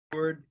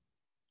All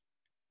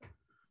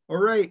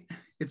right,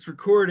 it's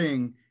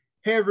recording.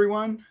 Hey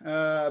everyone,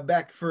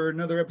 back for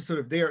another episode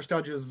of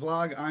Shtajio's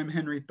vlog. I'm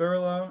Henry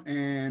Thurlow,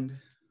 and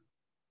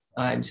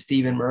I'm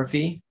Stephen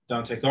Murphy.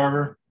 Dante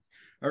Carver.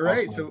 All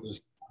right, so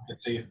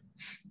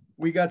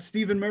we got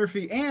Stephen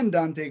Murphy and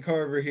Dante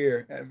Carver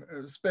here,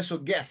 special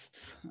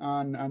guests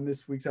on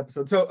this week's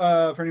episode. So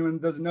for anyone who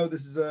doesn't know,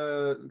 this is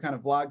a kind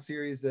of vlog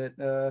series that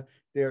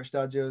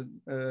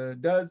Shtajio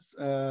does,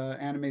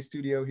 anime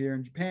studio here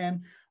in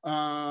Japan.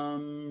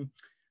 I'm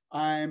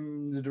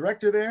the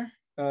director there.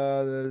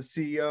 The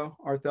CEO,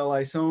 Arthel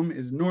Isom,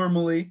 is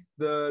normally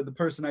the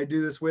person I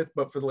do this with,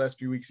 but for the last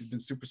few weeks, he's been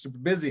super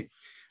busy.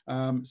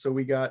 So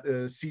we got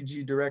a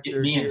CG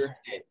director here.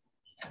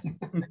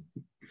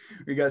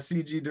 We got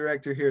CG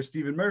director here,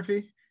 Stephen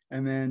Murphy,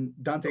 and then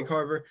Dante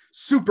Carver,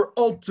 super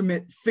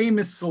ultimate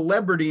famous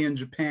celebrity in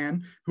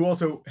Japan, who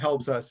also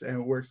helps us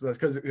and works with us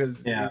because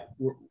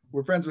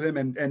we're friends with him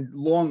and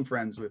long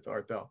friends with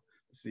Arthel,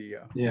 the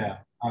CEO.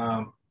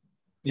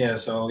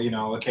 So,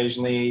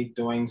 occasionally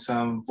doing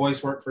some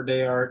voice work for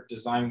day art,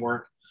 design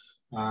work,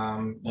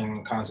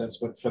 and concepts,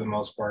 but for the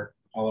most part,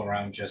 all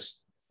around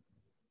just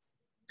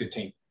good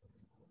team.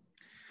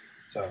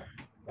 So.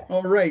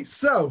 All right,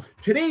 so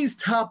today's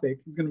topic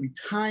is going to be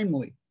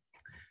timely.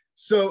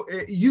 So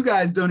you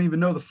guys don't even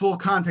know the full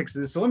context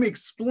of this, so let me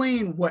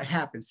explain what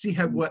happened. See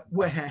what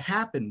had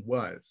happened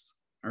was,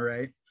 all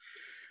right?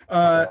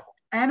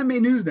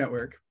 Anime News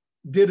Network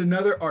did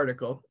another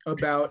article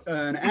about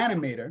an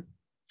animator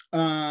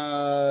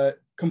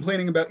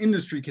complaining about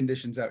industry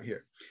conditions out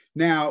here.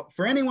 Now,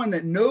 for anyone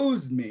that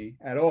knows me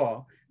at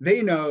all,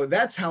 they know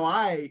that's how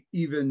I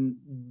even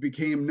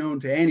became known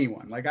to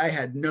anyone. Like, I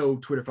had no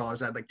Twitter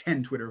followers. I had like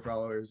 10 Twitter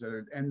followers.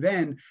 And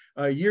then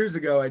years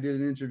ago, I did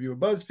an interview with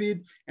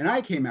BuzzFeed, and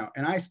I came out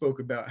and I spoke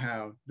about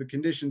how the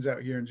conditions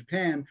out here in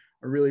Japan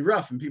are really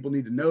rough and people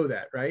need to know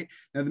that, right?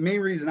 Now, the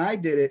main reason I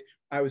did it,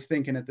 I was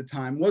thinking at the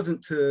time,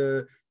 wasn't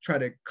to try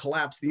to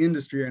collapse the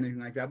industry or anything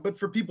like that, but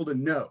for people to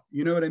know,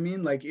 you know what I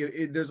mean? Like,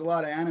 there's a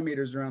lot of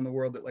animators around the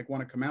world that like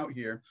want to come out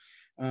here.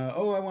 I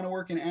want to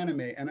work in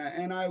anime, and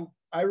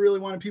I really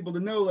wanted people to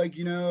know, like,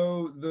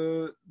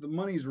 the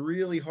money's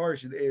really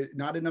harsh.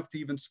 Not enough to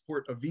even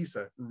support a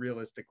visa,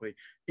 realistically,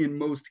 in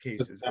most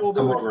cases.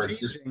 Although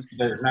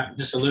they're not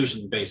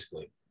disillusioned,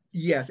 basically.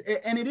 Yes,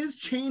 and it is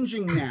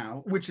changing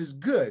now, which is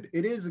good.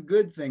 It is a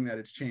good thing that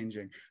it's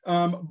changing,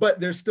 but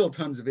there's still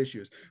tons of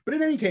issues. But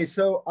in any case,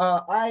 so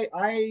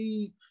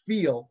I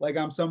feel like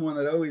I'm someone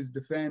that always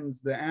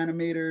defends the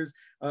animators.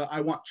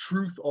 I want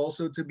truth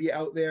also to be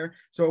out there.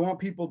 So I want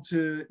people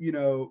to,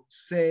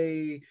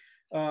 say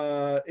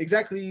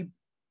exactly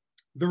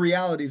the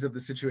realities of the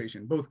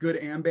situation, both good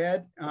and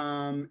bad,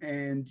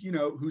 and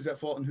who's at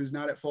fault and who's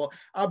not at fault.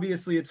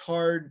 Obviously, it's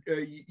hard.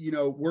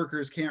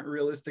 Workers can't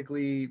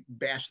realistically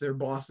bash their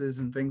bosses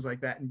and things like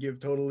that and give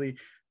totally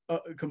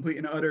complete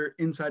and utter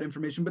inside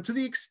information. But to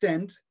the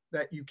extent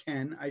that you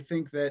can, I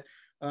think that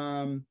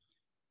the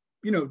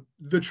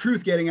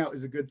truth getting out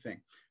is a good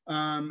thing.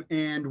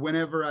 And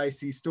whenever I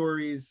see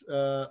stories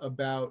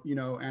about,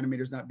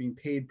 animators not being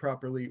paid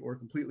properly or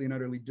completely and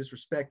utterly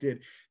disrespected,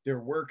 their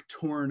work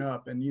torn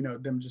up and,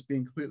 them just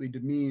being completely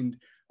demeaned,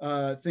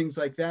 things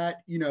like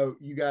that,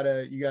 you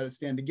gotta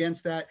stand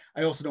against that.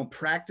 I also don't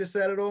practice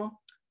that at all.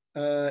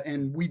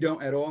 And we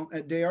don't at all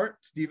at Day Art.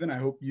 Stephen, I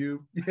hope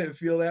you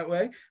feel that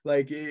way.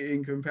 Like,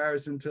 in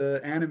comparison to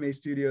anime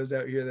studios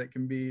out here that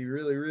can be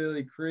really,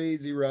 really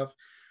crazy rough.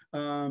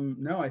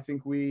 No, I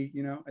think we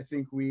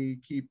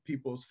keep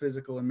people's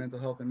physical and mental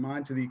health in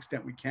mind to the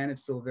extent we can.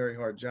 It's still a very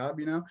hard job,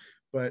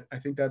 but I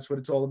think that's what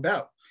it's all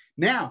about.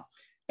 Now,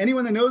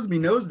 anyone that knows me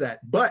knows that,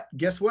 but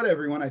guess what,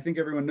 everyone? I think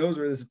everyone knows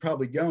where this is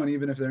probably going,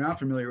 even if they're not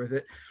familiar with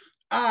it.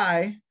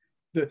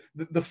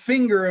 The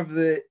finger of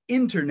the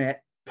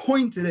internet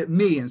pointed at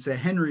me and said,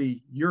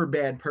 Henry, you're a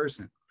bad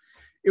person.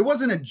 It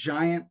wasn't a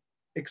giant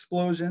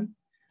explosion.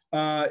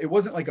 It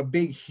wasn't like a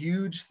big,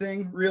 huge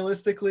thing,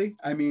 realistically.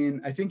 I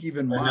mean, I think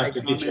even my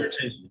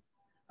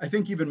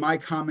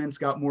comments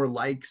got more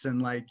likes and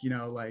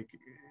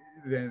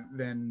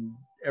than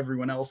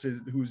everyone else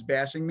who's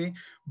bashing me.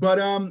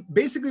 But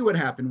basically what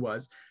happened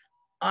was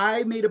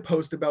I made a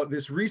post about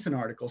this recent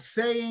article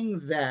saying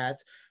that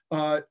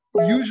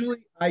usually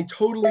I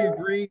totally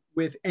agree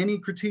with any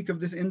critique of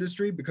this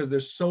industry because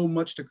there's so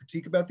much to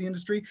critique about the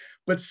industry.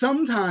 But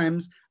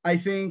sometimes I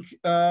think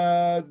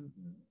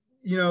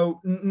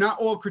not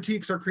all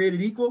critiques are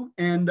created equal.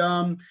 And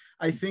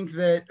I think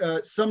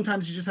that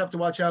sometimes you just have to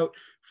watch out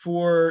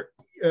for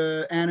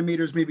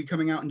animators maybe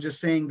coming out and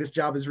just saying this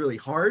job is really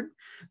hard.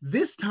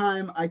 This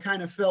time, I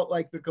kind of felt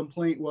like the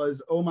complaint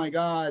was, oh my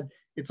God,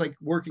 it's like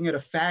working at a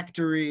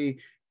factory.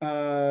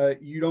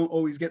 You don't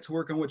always get to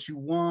work on what you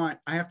want.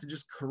 I have to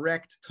just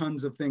correct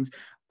tons of things.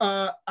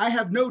 I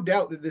have no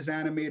doubt that this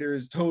animator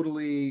is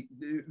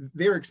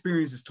their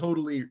experience is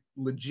totally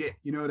legit.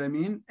 You know what I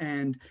mean?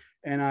 And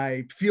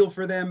I feel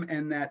for them,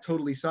 and that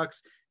totally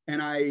sucks.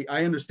 And I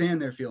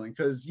understand their feeling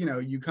because,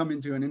 you come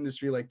into an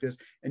industry like this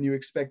and you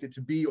expect it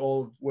to be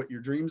all of what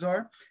your dreams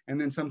are. And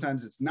then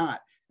sometimes it's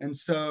not. And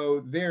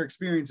so their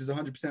experience is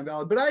 100%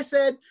 valid. But I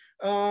said,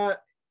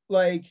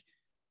 like,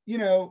 you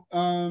know,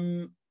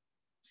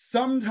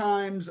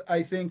 sometimes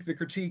I think the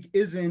critique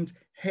isn't,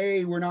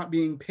 hey, we're not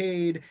being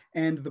paid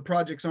and the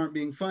projects aren't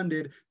being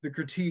funded. The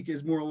critique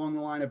is more along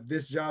the line of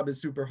this job is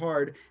super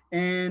hard.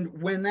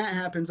 And when that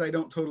happens, I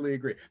don't totally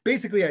agree.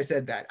 Basically, I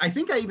said that. I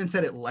think I even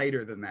said it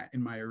lighter than that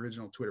in my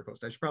original Twitter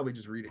post. I should probably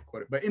just read it,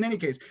 quote it. But in any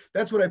case,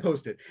 that's what I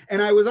posted.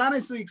 And I was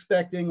honestly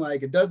expecting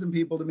like a dozen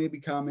people to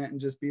maybe comment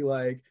and just be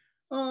like,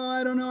 oh,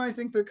 I don't know, I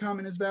think the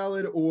comment is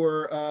valid,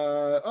 or,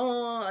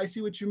 oh, I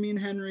see what you mean,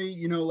 Henry,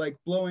 you know, like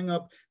blowing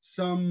up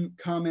some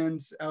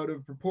comments out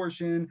of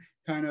proportion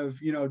kind of,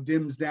 you know,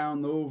 dims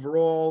down the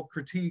overall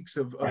critiques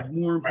of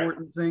more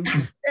important things.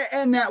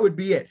 And that would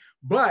be it.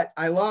 But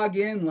I log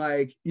in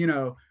like, you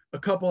know, a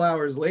couple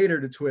hours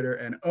later to Twitter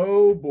and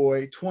oh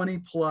boy, 20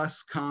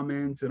 plus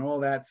comments and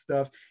all that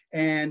stuff.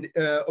 And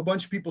a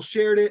bunch of people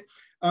shared it.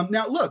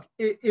 Now, look,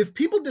 if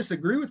people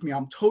disagree with me,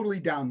 I'm totally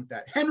down with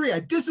that. Henry, I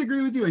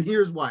disagree with you, and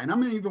here's why. And I'm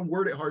going to even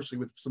word it harshly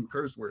with some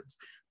curse words.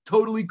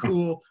 Totally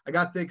cool. I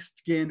got thick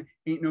skin.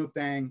 Ain't no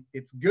thing.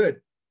 It's good.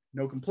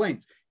 No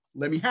complaints.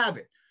 Let me have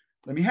it.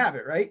 Let me have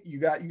it, right? You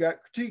got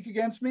critique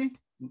against me?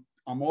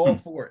 I'm all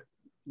for it.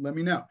 Let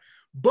me know.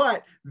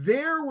 But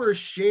there were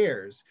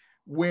shares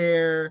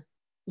where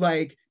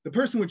like the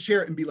person would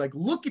share it and be like,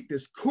 look at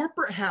this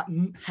corporate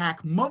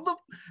hack mother.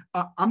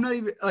 I'm not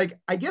even like,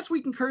 I guess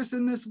we can curse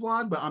in this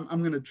vlog, but I'm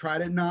going to try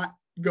to not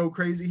go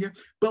crazy here.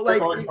 But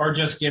like, or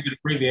just give it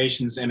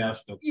abbreviations MF.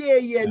 No,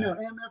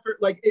 MF.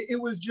 Like it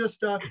was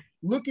just,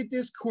 look at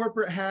this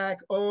corporate hack.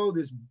 Oh,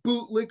 this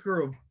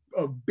bootlicker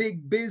of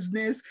big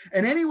business.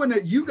 And anyone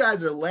that you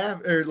guys are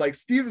laughing, or like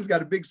Steven's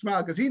got a big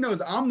smile because he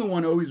knows I'm the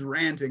one always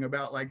ranting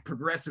about like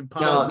progressive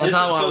politics. No, that's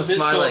not why I was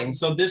smiling.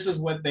 So this is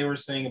what they were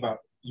saying about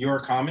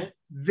your comment?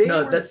 They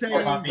were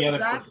saying the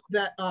fact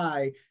that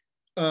I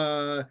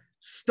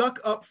stuck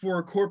up for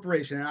a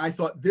corporation, and I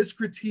thought this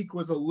critique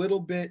was a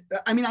little bit,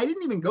 I mean, I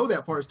didn't even go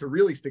that far as to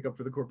really stick up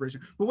for the corporation,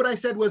 but what I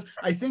said was,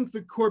 I think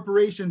the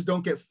corporations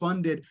don't get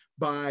funded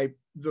by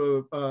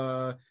the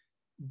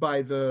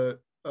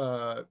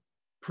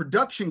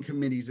production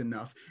committees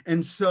enough,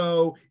 and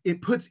so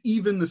it puts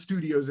even the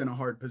studios in a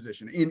hard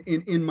position.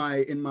 In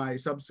my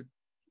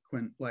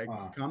subsequent like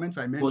comments,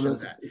 I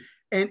mentioned that.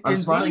 And they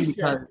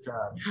said,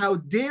 how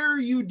dare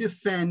you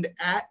defend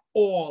at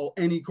all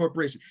any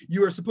corporation?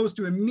 You are supposed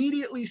to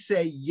immediately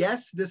say,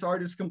 yes, this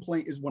artist's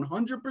complaint is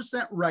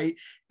 100% right.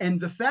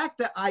 And the fact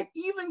that I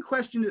even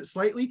questioned it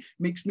slightly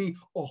makes me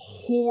a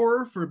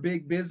whore for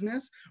big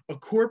business, a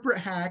corporate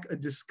hack, a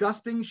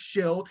disgusting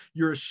shill.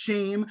 You're a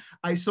shame.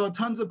 I saw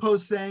tons of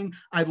posts saying,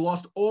 I've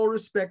lost all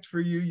respect for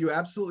you. You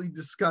absolutely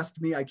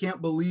disgust me. I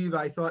can't believe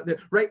I thought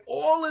that, right?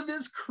 All of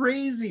this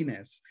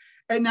craziness.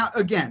 And now,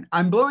 again,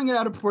 I'm blowing it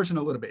out of proportion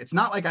a little bit. It's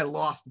not like I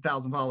lost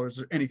 1,000 followers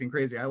or anything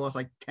crazy. I lost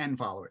like 10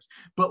 followers.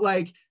 But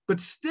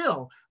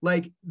still,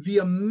 like the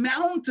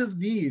amount of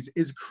these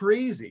is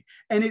crazy.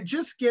 And it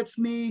just gets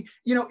me,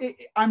 you know,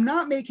 I'm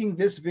not making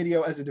this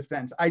video as a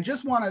defense. I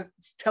just want to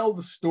tell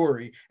the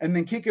story and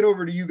then kick it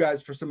over to you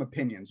guys for some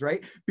opinions,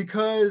 right?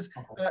 Because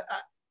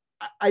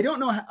I don't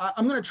know.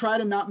 I'm going to try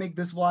to not make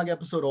this vlog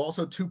episode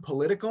also too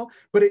political,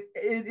 but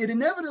it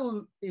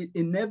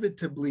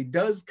inevitably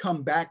does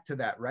come back to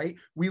that, right?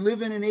 We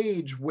live in an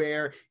age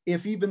where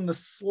if even the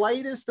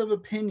slightest of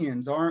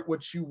opinions aren't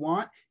what you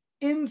want,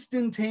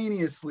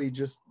 instantaneously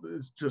just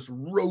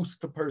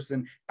roast the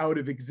person out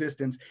of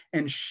existence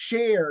and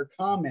share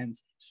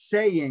comments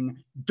saying,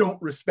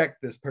 don't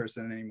respect this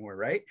person anymore,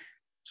 right?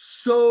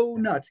 So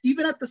nuts,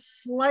 even at the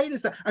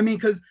slightest. I mean,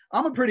 because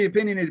I'm a pretty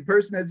opinionated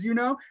person, as you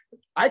know.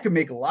 I can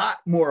make a lot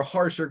more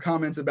harsher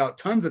comments about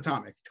tons of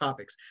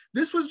topics.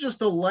 This was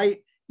just a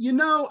light, you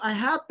know, I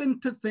happen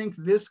to think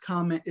this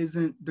comment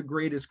isn't the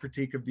greatest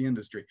critique of the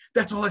industry.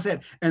 That's all I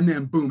said. And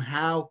then boom,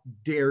 how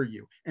dare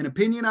you? An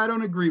opinion I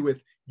don't agree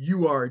with,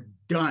 you are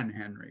done,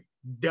 Henry.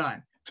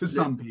 Done to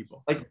some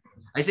people. Like,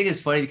 I think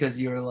it's funny because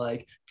you're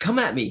like, come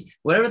at me.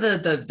 Whatever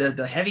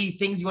the heavy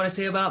things you want to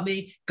say about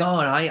me, go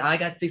on. I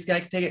got this guy, I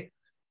can take it.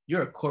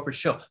 You're a corporate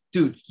shill.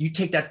 Dude, you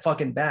take that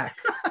fucking back.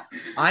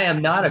 I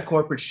am not a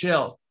corporate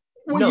shill.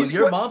 Well, no,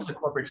 your mom's a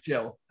corporate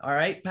shill. All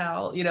right,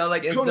 pal. You know,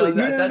 like it's totally.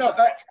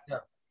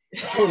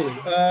 Totally.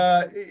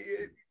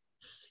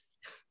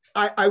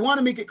 I want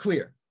to make it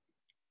clear.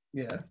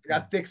 Yeah. I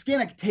got thick skin.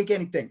 I can take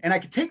anything. And I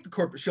can take the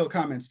corporate shill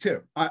comments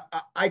too.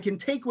 I can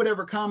take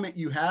whatever comment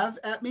you have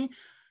at me.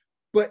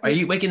 But are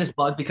you making this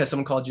blog because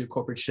someone called you a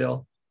corporate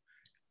shill?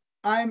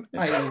 I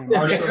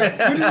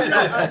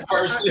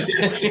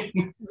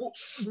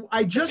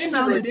just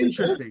found it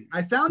interesting.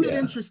 I found it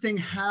interesting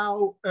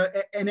how,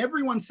 and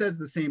everyone says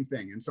the same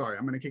thing. And sorry,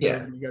 I'm going to kick it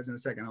over to you guys in a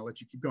second. I'll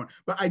let you keep going.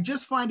 But I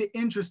just find it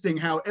interesting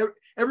how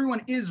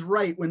everyone is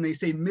right when they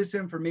say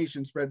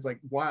misinformation spreads like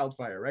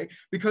wildfire, right?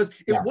 Because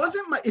it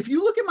wasn't if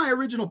you look at my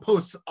original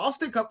posts, I'll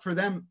stick up for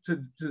them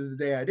to the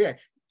day I die.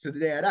 to the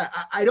day I die.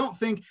 I don't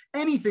think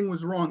anything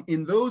was wrong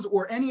in those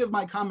or any of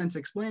my comments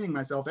explaining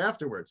myself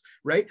afterwards,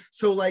 right?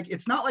 So like,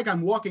 it's not like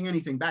I'm walking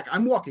anything back.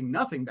 I'm walking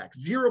nothing back,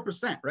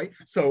 0%, right?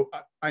 So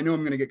I know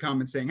I'm going to get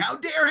comments saying, how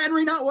dare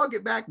Henry not walk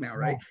it back now,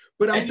 right?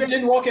 But I'm saying, you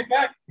didn't walk it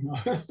back.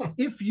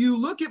 if you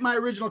look at my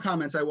original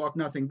comments, I walk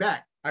nothing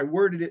back. I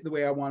worded it the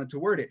way I wanted to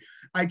word it.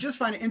 I just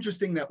find it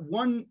interesting that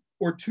 1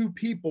 or 2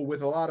 people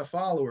with a lot of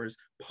followers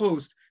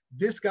post,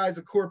 this guy's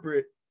a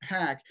corporate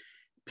hack.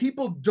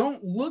 People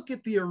don't look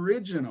at the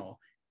original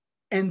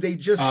and they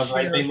just share,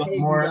 right. They look hey,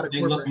 more at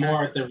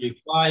the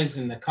replies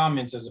in the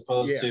comments as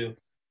opposed to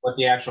what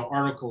the actual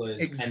article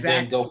is, and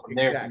then go from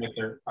there to make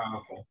their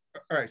okay.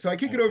 All right, so I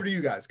kick it over to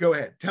you guys. Go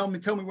ahead. Tell me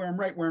where I'm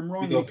right, where I'm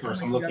wrong. You go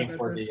first. I'm looking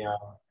for the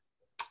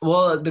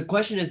well, the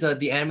question is the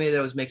animator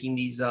that was making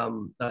these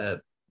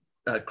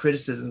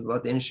criticisms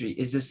about the industry,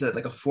 is this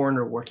like a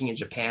foreigner working in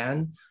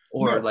Japan?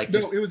 Or no,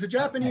 it was a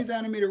Japanese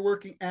animator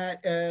working at,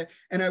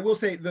 and I will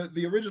say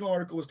the original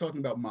article was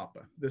talking about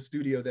MAPPA, the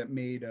studio that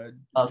made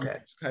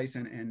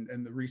Kaisen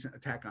and the recent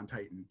Attack on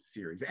Titan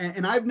series.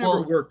 And I've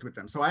never worked with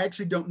them, so I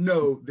actually don't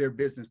know their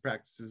business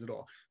practices at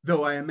all,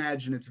 though I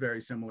imagine it's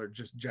very similar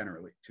just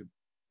generally to.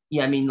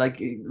 Yeah, I mean, like,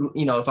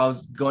 if I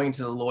was going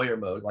to the lawyer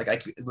mode,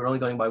 like we're only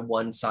going by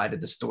one side of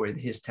the story,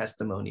 his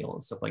testimonial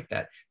and stuff like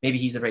that. Maybe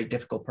he's a very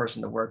difficult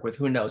person to work with,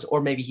 who knows?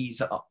 Or maybe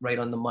he's right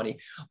on the money.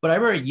 But I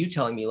remember you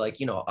telling me, like,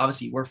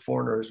 obviously we're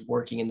foreigners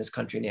working in this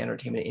country in the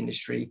entertainment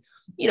industry,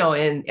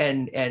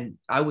 and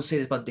I would say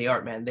this about Day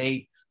Art, man.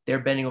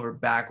 They're bending over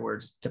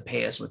backwards to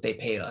pay us what they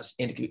pay us,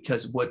 and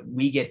because what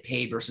we get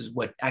paid versus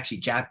what actually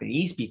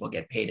Japanese people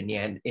get paid in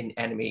the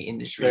anime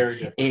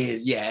industry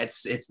is,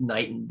 it's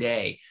night and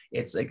day.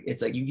 It's like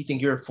you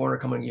think you're a foreigner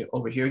coming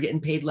over here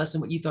getting paid less than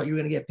what you thought you were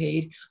going to get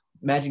paid.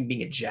 Imagine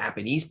being a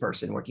Japanese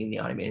person working in the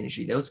anime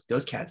industry.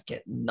 Those cats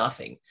get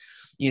nothing,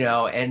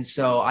 and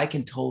so I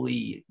can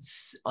totally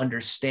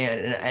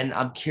understand, and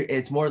I'm curious.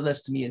 It's more or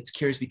less, to me, it's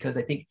curious because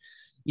I think,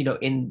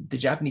 in the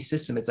Japanese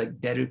system, it's like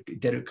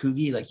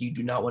derukugi. Like, you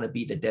do not want to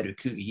be the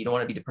derukugi. You don't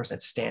want to be the person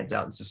that stands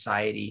out in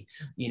society,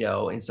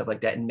 and stuff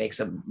like that, and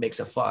makes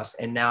a fuss.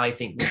 And now I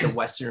think with the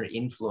Western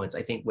influence,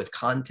 I think with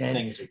content,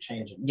 things are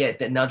changing. Yeah,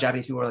 that now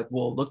Japanese people are like,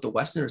 well, look, the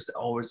Westerners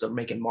always are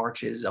making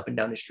marches up and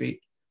down the street.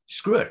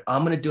 Screw it,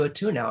 I'm going to do it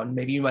too now. And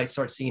maybe you might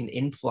start seeing an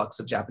influx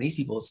of Japanese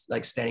people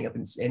like standing up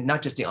and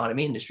not just the anime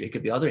industry, it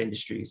could be other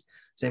industries,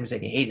 saying,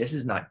 hey, this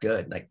is not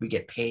good. Like, we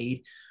get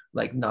paid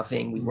like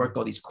nothing. We work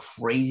all these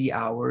crazy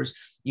hours,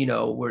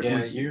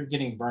 you're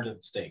getting burned at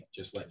the stake,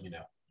 just letting you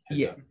know.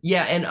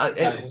 Yeah. And I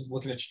was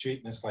looking at your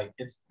tweet and it's like,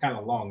 it's kind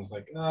of long. It's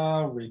like,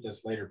 I'll read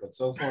this later, but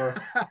so far,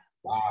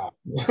 wow.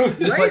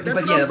 Right,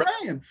 that's what I'm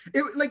saying.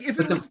 If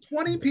it was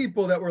 20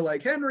 people that were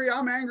like, Henry,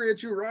 I'm angry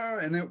at you,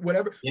 and then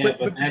whatever. Yeah,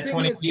 but that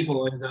 20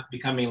 people ends up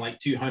becoming like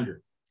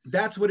 200.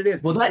 That's what it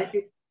is. Well,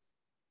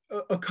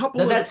 a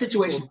couple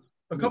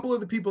of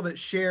the people that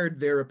shared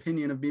their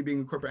opinion of me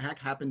being a corporate hack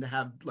happened to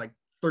have like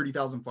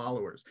 30,000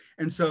 followers.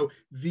 And so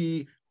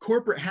the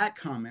corporate hack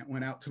comment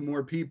went out to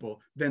more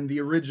people than the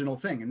original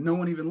thing. And no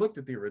one even looked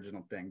at the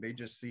original thing. They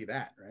just see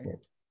that, right?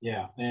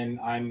 Yeah. And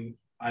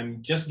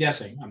I'm just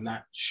guessing. I'm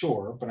not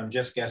sure, but I'm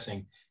just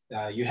guessing.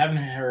 You haven't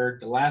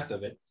heard the last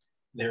of it.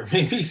 There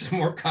may be some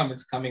more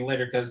comments coming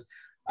later, because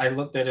I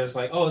looked at it as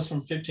like, it's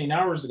from 15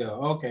 hours ago.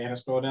 Okay. And I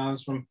scroll down,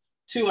 it's from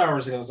 2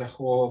 hours ago. I was like,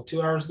 well,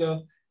 2 hours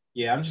ago?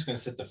 Yeah, I'm just going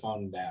to sit the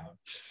phone down.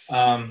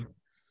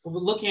 But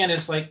looking at it,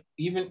 it's like,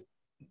 even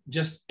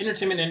just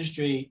entertainment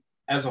industry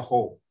as a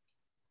whole,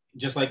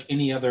 just like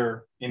any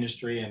other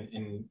industry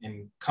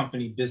and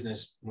company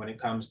business, when it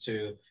comes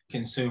to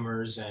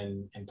consumers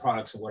and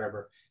products or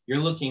whatever, you're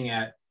looking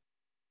at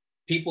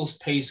people's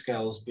pay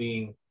scales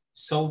being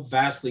so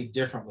vastly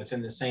different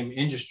within the same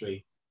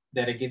industry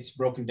that it gets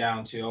broken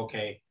down to,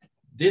 okay,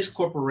 this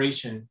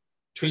corporation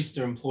treats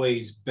their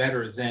employees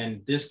better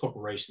than this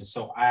corporation,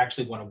 so I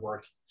actually want to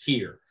work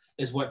here,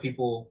 is what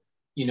people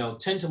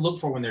tend to look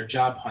for when they're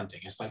job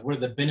hunting. It's like, what are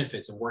the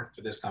benefits of working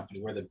for this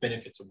company? What are the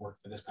benefits of working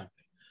for this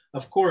company?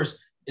 Of course,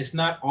 it's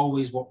not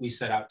always what we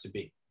set out to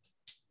be.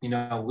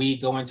 We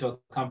go into a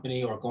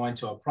company or go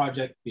into a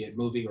project, be it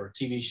movie or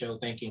TV show,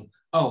 thinking,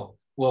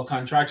 well,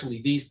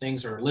 contractually, these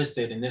things are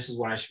listed and this is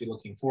what I should be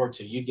looking forward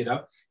to. You get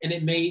up and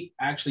it may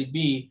actually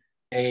be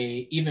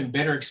a even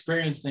better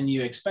experience than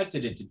you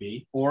expected it to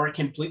be, or a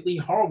completely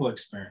horrible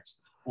experience,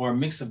 or a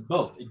mix of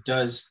both. It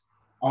does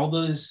all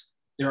those.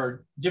 There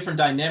are different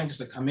dynamics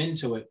that come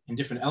into it and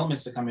different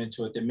elements that come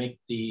into it that make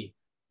the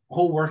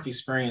whole work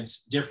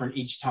experience different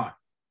each time,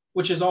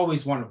 which is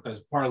always wonderful, because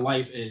part of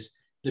life is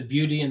the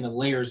beauty and the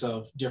layers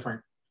of different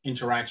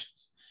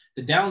interactions.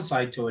 The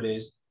downside to it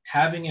is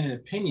having an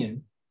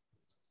opinion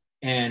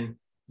and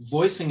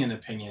voicing an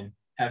opinion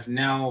have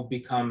now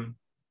become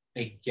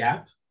a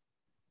gap.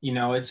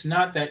 It's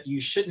not that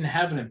you shouldn't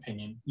have an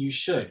opinion. You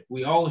should.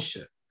 We all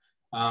should.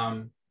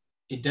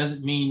 It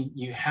doesn't mean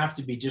you have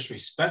to be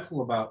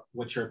disrespectful about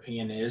what your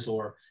opinion is,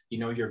 or,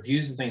 your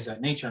views and things of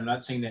that nature. I'm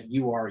not saying that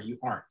you are or you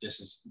aren't. This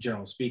is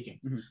general speaking.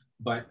 Mm-hmm.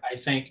 But I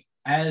think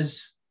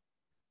as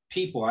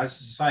people, as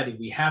a society,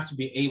 we have to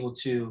be able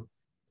to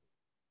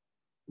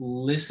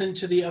listen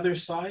to the other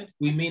side.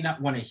 We may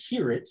not want to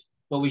hear it,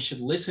 but we should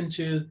listen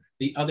to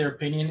the other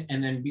opinion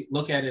and then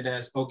look at it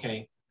as,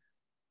 okay,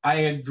 I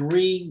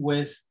agree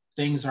with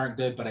things aren't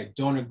good, but I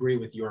don't agree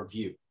with your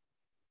view.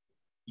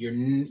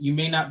 You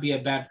may not be a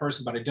bad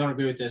person, but I don't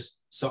agree with this.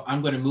 So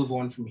I'm going to move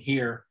on from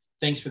here.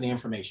 Thanks for the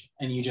information.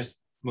 And you just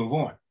move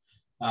on.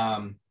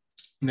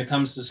 When it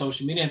comes to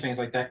social media and things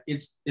like that,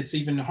 it's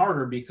even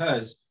harder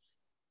because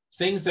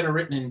things that are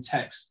written in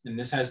text, and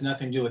this has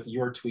nothing to do with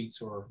your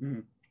tweets or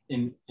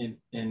in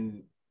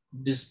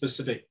this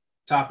specific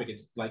topic,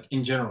 like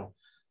in general,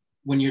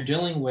 when you're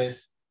dealing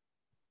with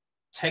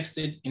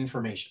texted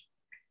information,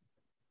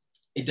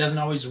 it doesn't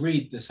always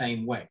read the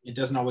same way. It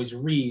doesn't always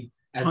read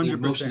as 100%. The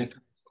emotion that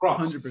comes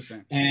across.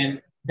 100%.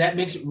 And that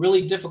makes it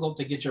really difficult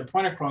to get your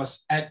point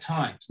across at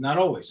times, not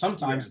always.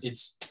 Sometimes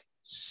it's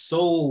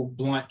so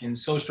blunt and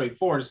so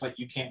straightforward, it's like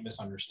you can't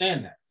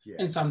misunderstand that. Yeah.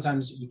 And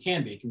sometimes you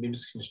can be, it can be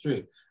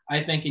misconstrued.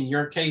 I think in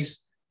your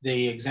case,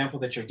 the example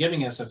that you're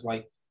giving us of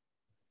like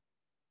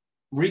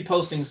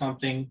reposting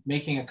something,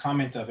 making a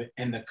comment of it,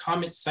 and the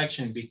comment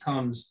section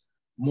becomes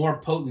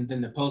more potent than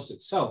the post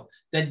itself,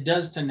 that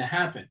does tend to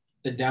happen.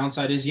 The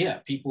downside is,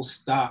 people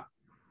stop.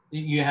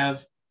 You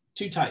have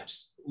two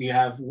types. You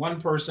have one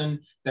person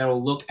that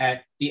will look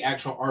at the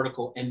actual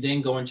article and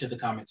then go into the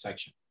comment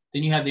section.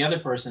 Then you have the other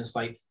person, it's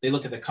like they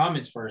look at the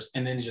comments first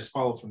and then just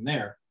follow from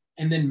there.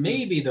 And then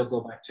maybe they'll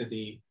go back to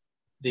the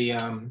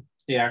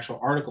actual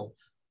article.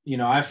 You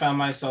know, I found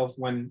myself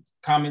when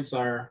comments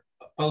are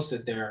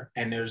posted there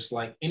and there's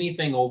like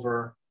anything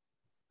over,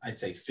 I'd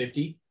say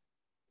 50,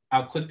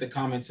 I'll click the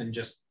comments and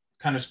just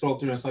kind of scroll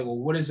through and it's like, well,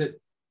 what is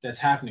it that's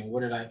happening?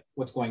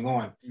 What's going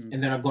on?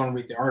 And then I'll go and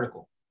read the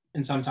article.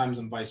 And sometimes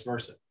and vice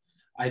versa.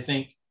 I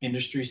think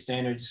industry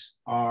standards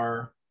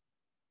are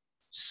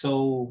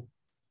so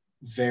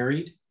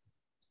varied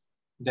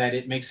that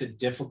it makes it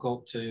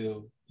difficult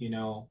to,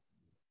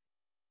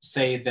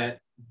 say that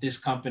this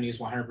company is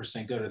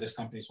 100% good or this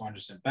company is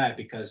 100% bad,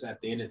 because at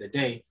the end of the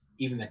day,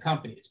 even the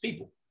company, it's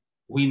people.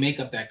 We make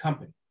up that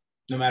company.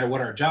 No matter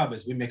what our job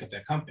is, we make up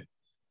that company.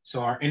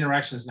 So our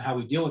interactions and how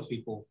we deal with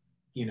people,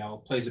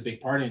 plays a big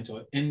part into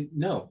it. And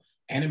no,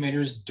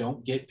 animators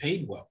don't get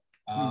paid well.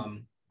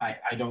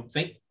 I don't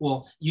think,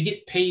 well, you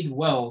get paid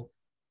well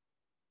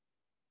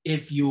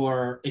if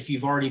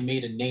you've already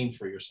made a name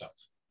for yourself.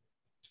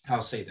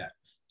 I'll say that.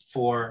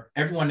 For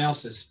everyone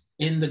else that's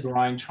in the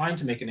grind trying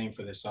to make a name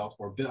for themselves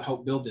or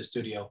help build this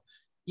studio,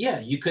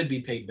 you could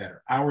be paid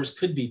better. Hours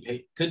could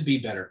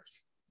be better.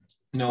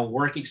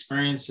 Work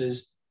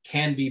experiences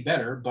can be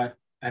better, but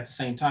at the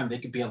same time, they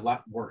could be a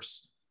lot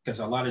worse, because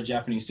a lot of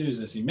Japanese studios,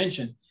 as you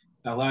mentioned,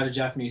 a lot of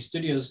Japanese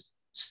studios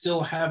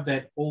still have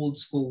that old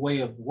school way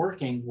of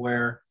working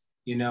where,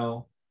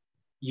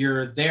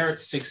 you're there at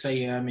 6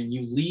 a.m. and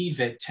you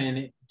leave at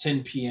 10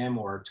 p.m.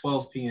 or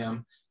 12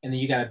 p.m. and then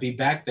you got to be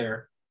back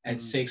there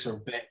at 6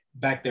 or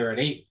back there at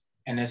 8.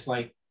 And it's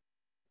like,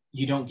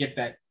 you don't get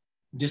that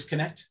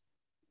disconnect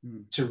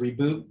to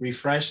reboot,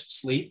 refresh,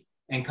 sleep,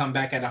 and come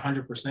back at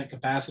 100%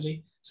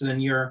 capacity. So then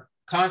you're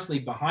constantly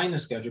behind the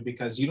schedule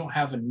because you don't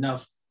have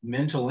enough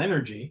mental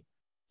energy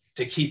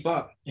to keep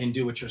up and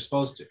do what you're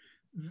supposed to.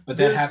 But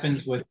that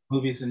happens with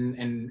movies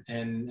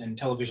and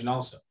television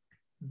also.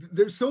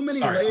 There's so many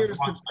layers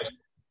to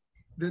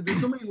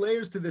there's so many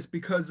layers to this,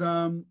 because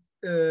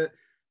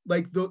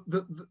like the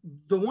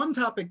one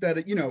topic that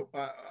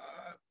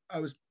I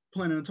was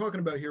planning on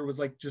talking about here was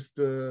like just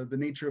the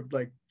nature of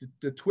like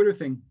the Twitter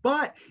thing.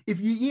 But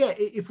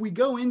if we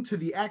go into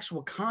the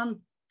actual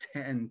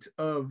content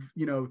of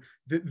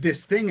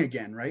this thing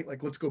again, right?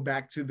 Like, let's go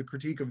back to the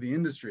critique of the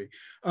industry.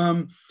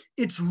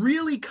 It's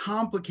really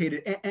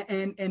complicated,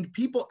 and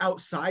people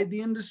outside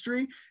the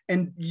industry,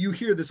 and you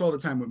hear this all the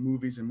time with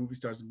movies and movie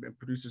stars and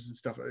producers and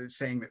stuff,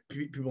 saying that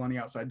people on the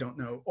outside don't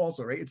know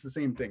also, right? It's the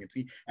same thing. It's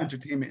the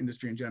entertainment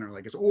industry in general,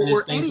 I guess,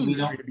 or any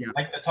industry, to be honest.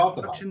 Like to talk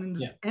about.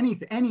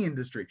 Any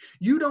industry.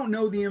 You don't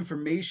know the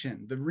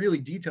information, the really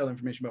detailed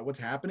information about what's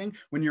happening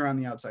when you're on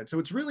the outside. So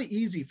it's really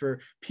easy for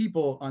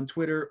people on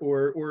Twitter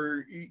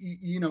or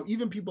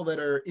even people that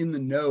are in the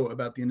know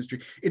about the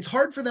industry. It's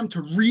hard for them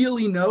to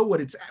really know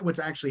what's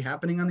actually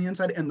happening on the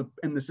inside, and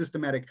the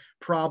systematic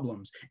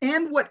problems,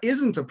 and what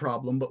isn't a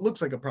problem but looks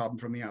like a problem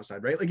from the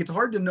outside, right? Like, it's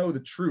hard to know the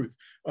truth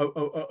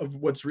of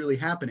what's really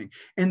happening.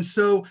 And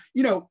so,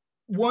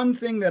 one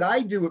thing that I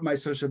do with my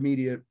social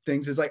media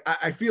things is like,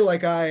 I feel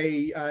like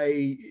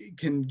I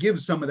can give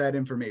some of that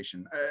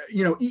information.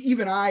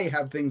 Even I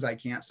have things I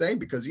can't say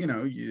because,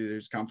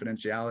 there's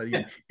confidentiality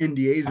and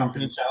NDAs and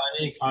things.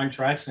 Confidentiality,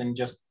 contracts, and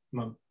just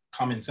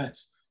common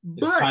sense.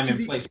 But time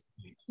and place.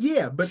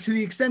 Yeah, but to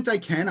the extent I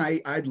can,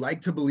 I'd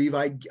like to believe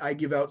I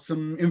give out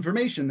some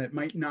information that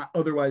might not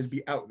otherwise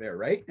be out there,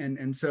 right?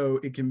 And so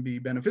it can be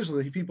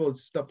beneficial to people.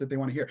 It's stuff that they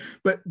want to hear.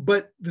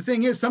 But the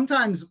thing is,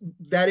 sometimes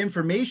that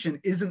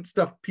information isn't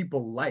stuff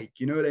people like.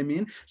 You know what I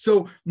mean?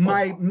 So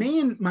my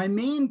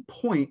main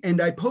point,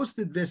 and I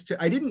posted this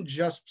I didn't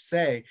just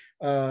say,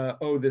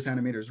 this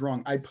animator is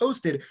wrong. I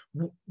posted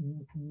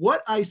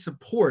what I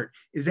support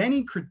is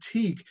any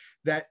critique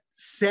that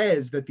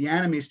says that the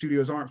anime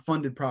studios aren't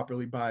funded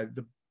properly by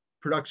the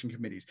production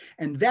committees.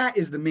 And that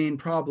is the main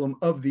problem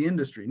of the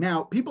industry.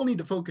 Now, people need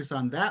to focus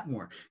on that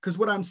more, because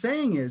what I'm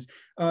saying is,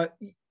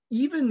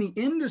 even the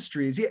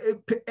industries,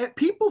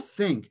 people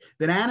think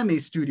that anime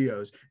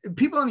studios,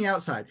 people on the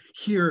outside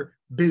hear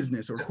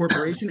business or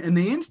corporation, and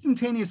they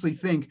instantaneously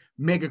think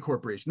mega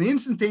corporation. They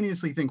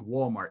instantaneously think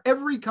Walmart.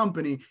 Every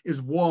company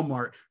is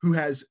Walmart, who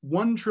has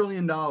 $1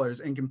 trillion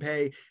and can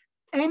pay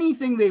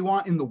anything they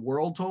want in the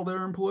world to all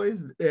their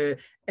employees,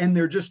 and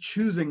they're just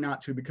choosing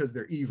not to because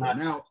they're evil.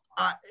 Now,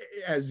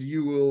 as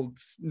you will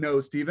know,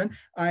 Stephen,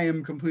 I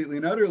am completely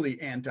and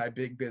utterly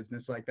anti-big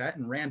business like that,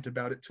 and rant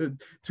about it to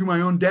my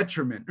own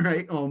detriment,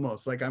 right?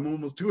 Almost like I'm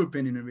almost too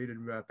opinionated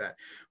about that.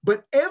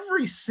 But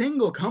every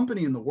single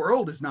company in the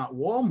world is not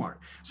Walmart.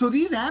 So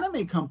these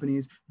anime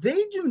companies,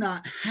 they do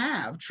not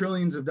have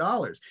trillions of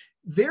dollars.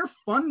 Their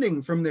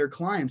funding from their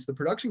clients, the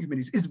production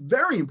committees, is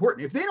very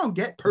important. If they don't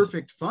get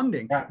perfect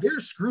funding,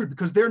 they're screwed,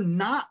 because they're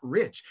not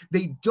rich.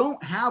 They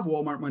don't have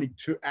Walmart money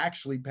to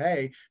actually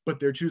pay, but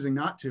they're choosing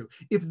not to.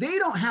 If they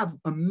don't have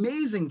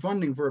amazing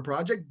funding for a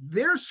project,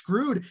 they're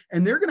screwed,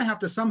 and they're going to have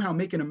to somehow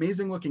make an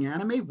amazing looking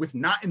anime with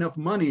not enough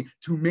money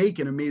to make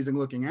an amazing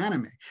looking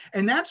anime.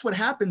 And that's what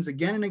happens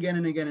again and again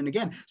and again and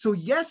again. So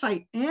yes,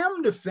 I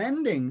am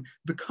defending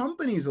the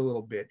companies a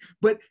little bit,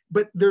 but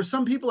there's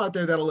some people out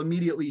there that'll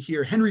immediately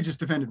hear Henry just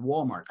defended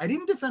Walmart. I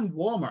didn't defend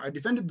Walmart. I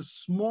defended the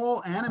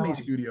small anime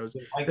studios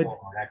like that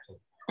Walmart, actually.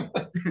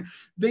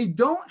 they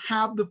don't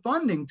have the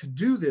funding to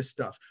do this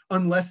stuff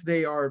unless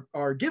they are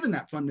given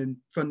that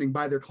funding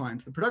by their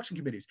clients, the production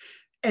committees.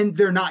 And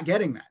they're not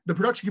getting that. The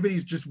production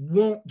committees just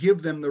won't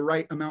give them the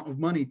right amount of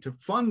money to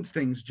fund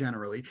things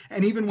generally.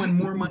 And even when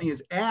more money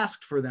is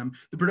asked for them,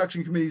 the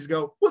production committees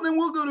go, well, then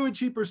we'll go to a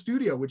cheaper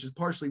studio, which is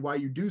partially why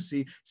you do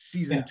see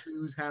season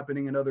twos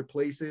happening in other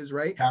places,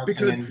 right?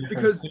 Because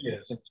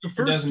the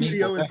first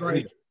studio is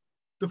like,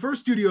 the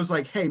first studio is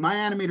like, hey, my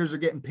animators are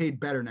getting paid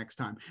better next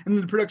time. And then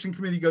the production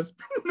committee goes,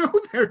 no,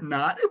 they're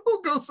not.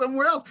 We'll go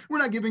somewhere else. We're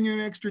not giving you an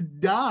extra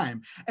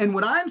dime. And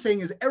what I'm saying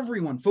is,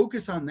 everyone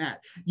focus on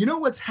that. You know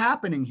what's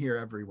happening here,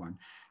 everyone?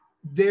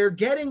 They're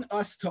getting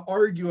us to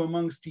argue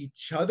amongst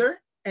each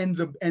other, and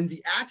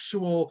the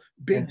actual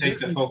big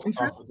business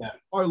interests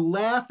are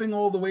laughing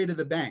all the way to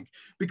the bank,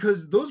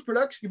 because those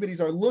production committees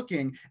are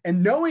looking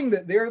and knowing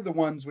that they're the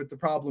ones with the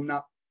problem,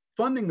 not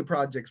funding the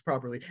projects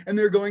properly. And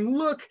they're going,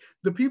 look,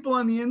 the people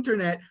on the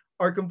internet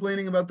are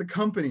complaining about the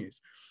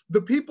companies.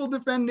 The people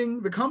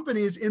defending the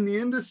companies in the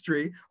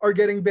industry are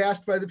getting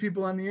bashed by the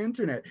people on the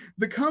internet.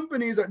 The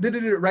companies are,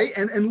 right?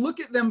 And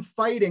look at them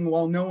fighting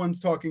while no one's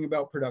talking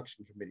about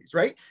production committees,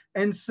 right?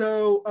 And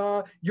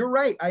so you're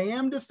right. I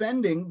am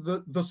defending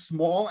the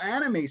small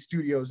anime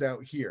studios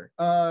out here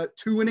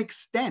to an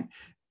extent.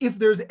 If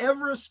there's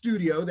ever a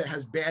studio that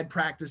has bad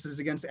practices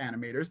against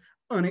animators,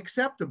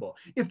 unacceptable.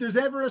 If there's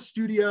ever a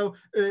studio,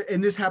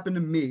 and this happened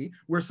to me,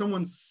 where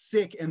someone's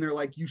sick and they're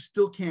like, you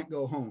still can't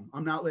go home.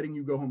 I'm not letting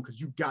you go home because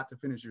you got to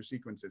finish your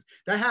sequences.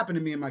 That happened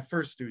to me in my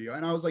first studio.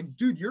 And I was like,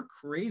 dude, you're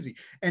crazy.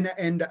 And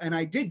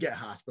I did get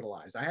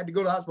hospitalized. I had to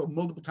go to the hospital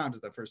multiple times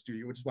at that first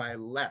studio, which is why I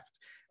left.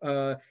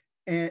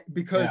 And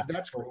because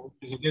that's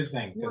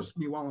forced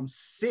me while I'm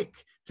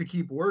sick to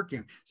keep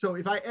working. So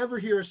if I ever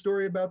hear a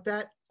story about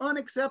that,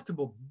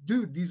 unacceptable.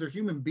 Dude, these are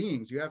human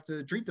beings. You have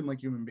to treat them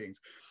like human beings.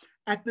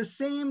 At the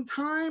same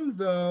time,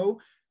 though,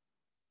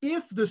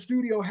 if the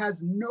studio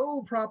has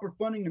no proper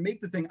funding to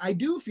make the thing, I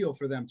do feel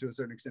for them to a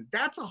certain extent.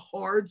 That's a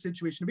hard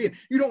situation to be in.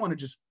 You don't want to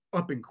just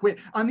up and quit.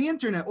 On the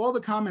internet, all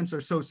the comments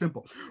are so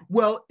simple.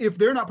 Well, if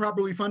they're not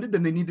properly funded,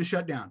 then they need to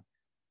shut down.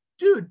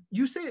 Dude,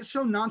 you say it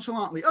so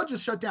nonchalantly. Oh,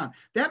 just shut down.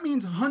 That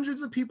means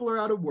hundreds of people are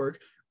out of work.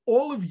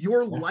 All of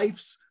your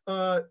life's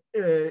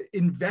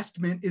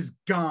investment is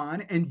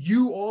gone, and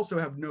you also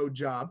have no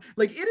job.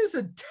 Like, it is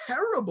a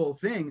terrible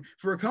thing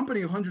for a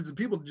company of hundreds of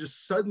people to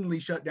just suddenly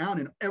shut down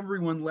and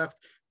everyone left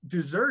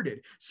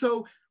deserted.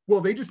 So, well,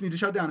 they just need to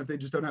shut down if they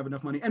just don't have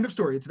enough money. End of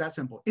story. It's that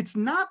simple. It's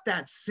not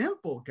that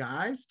simple,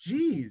 guys.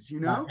 Jeez, you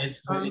know? It's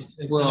an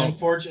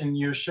unfortunate, and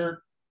your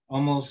shirt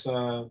almost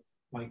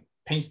like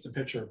paints the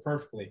picture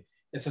perfectly.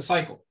 It's a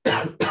cycle.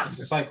 It's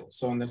a cycle.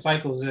 So in the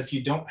cycle is, if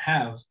you don't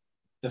have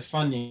the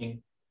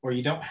funding, or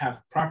you don't have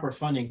proper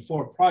funding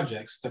for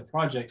projects, the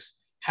projects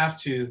have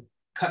to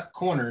cut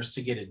corners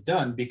to get it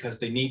done, because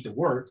they need the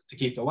work to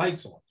keep the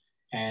lights on,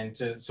 and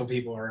so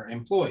people are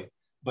employed.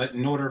 But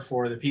in order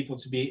for the people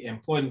to be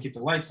employed and keep the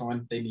lights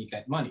on, they need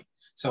that money.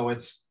 So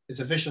it's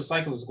a vicious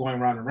cycle that's going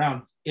round and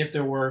round. If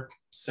there were,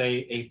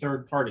 say, a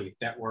third party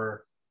that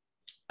were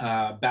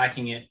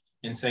backing it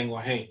and saying,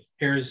 well, hey,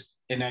 here's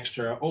an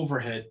extra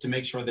overhead to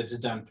make sure that it's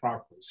done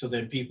properly, so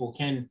then people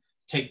can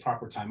take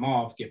proper time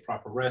off, get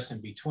proper rest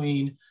in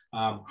between,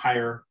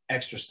 hire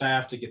extra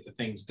staff to get the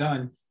things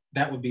done,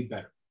 that would be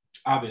better,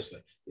 obviously.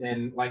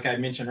 And like I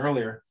mentioned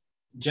earlier,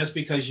 just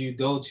because you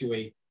go to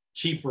a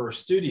cheaper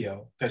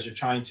studio because you're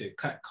trying to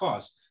cut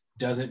costs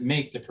doesn't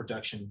make the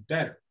production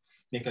better,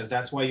 because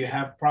that's why you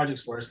have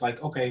projects where it's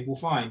like, okay, well,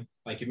 fine.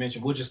 Like you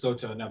mentioned, we'll just go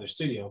to another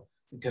studio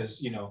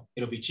because, you know,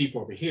 it'll be cheaper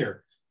over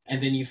here.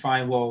 And then you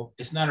find, well,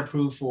 it's not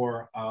approved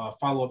for a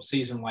follow-up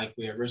season like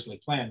we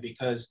originally planned,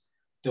 because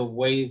the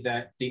way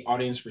that the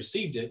audience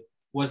received it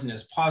wasn't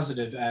as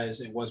positive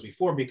as it was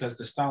before, because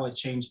the style had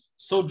changed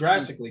so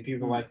drastically.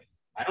 People were like,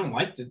 I don't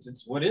like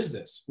this. What is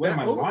this? What am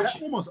I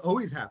watching? That almost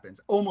always happens.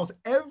 Almost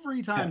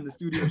every time the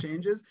studio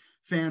changes,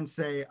 fans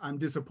say, I'm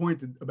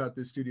disappointed about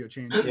this studio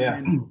change.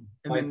 And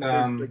then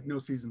there's like no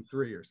season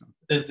 3 or something.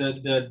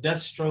 The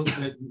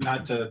Deathstroke,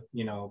 not to,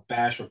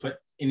 bash or put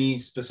any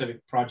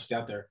specific project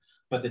out there,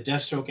 but the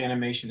Deathstroke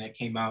animation that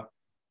came out,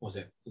 was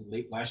it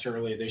late last year,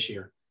 earlier this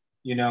year?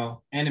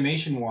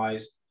 Animation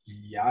wise,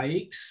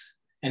 yikes.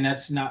 And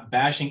that's not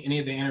bashing any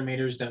of the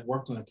animators that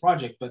worked on the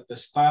project, but the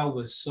style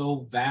was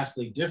so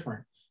vastly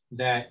different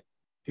that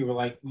people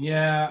were like,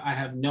 yeah, I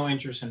have no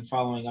interest in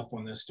following up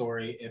on this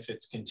story if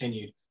it's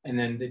continued. And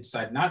then they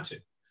decide not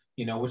to,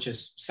 which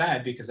is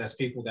sad, because that's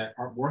people that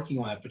aren't working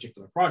on that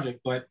particular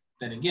project. But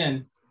then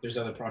again, there's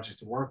other projects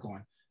to work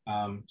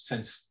on,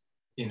 since,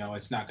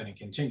 it's not going to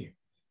continue.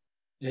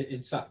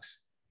 It sucks.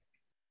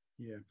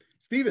 Yeah.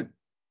 Steven,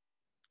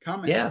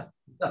 comment. Yeah.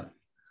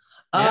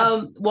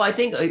 Well, I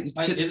think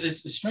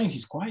it's strange.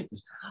 He's quiet.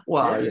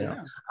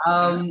 Well,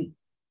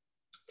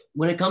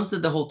 when it comes to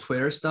the whole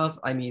Twitter stuff,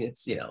 I mean,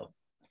 it's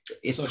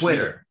it's social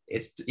Twitter,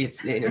 media.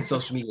 It's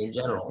social media in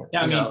general.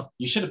 Yeah,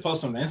 you should have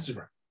posted on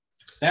Instagram.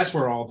 That's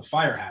where all the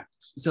fire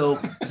happens. So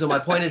my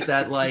point is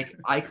that, like,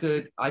 I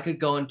could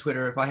go on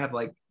Twitter if I have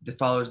like the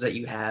followers that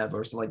you have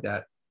or something like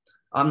that.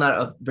 I'm not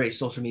a very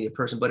social media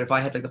person, but if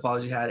I had like the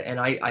followers you had and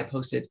I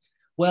posted,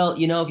 well,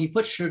 if you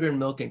put sugar and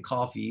milk in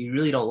coffee, you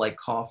really don't like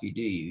coffee,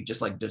 do you? You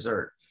just like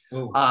dessert.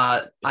 Ooh,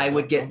 I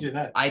would get. Do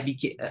that. I'd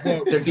be.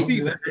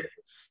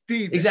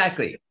 Steve.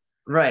 Exactly.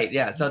 Right.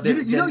 Yeah. So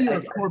you're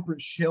a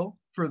corporate shill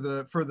for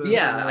the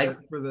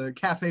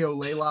Cafe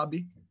Olay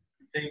lobby.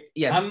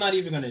 Yeah, I'm not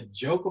even going to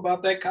joke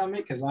about that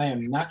comment, because I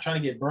am not trying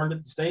to get burned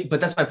at the stake.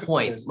 But that's my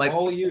point.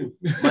 All you.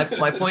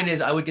 my point is,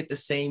 I would get the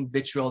same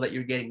vitriol that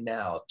you're getting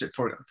now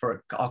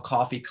for a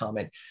coffee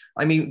comment.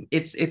 I mean,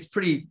 it's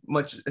pretty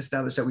much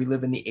established that we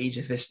live in the age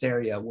of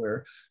hysteria,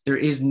 where there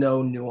is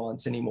no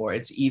nuance anymore.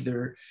 It's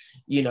either,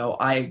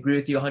 I agree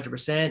with you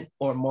 100%,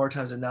 or more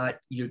times than not,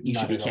 you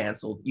should be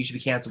canceled. You should be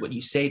canceled. What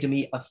you say to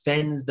me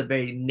offends the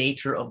very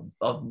nature of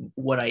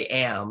what I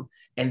am,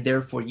 and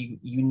therefore you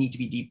need to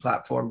be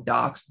deplatformed,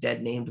 doxxed,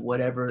 dead named,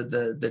 whatever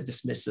the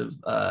dismissive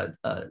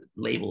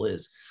label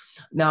is.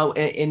 Now,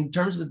 in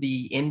terms of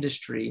the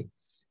industry,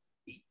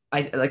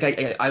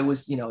 I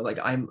was,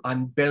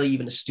 I'm barely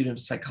even a student of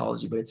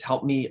psychology, but it's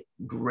helped me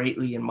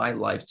greatly in my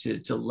life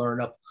to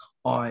learn up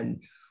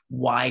on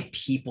why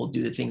people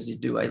do the things they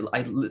do.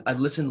 I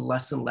listen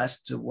less and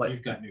less to what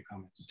you've got new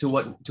comments to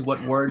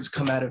what words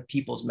come out of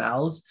people's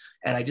mouths,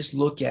 and I just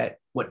look at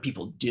what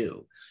people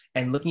do.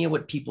 And looking at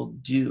what people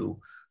do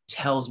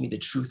tells me the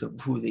truth of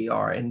who they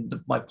are. And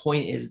my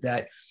point is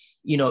that,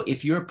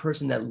 if you're a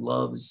person that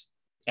loves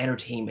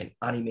entertainment,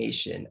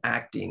 animation,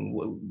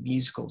 acting,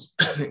 musicals,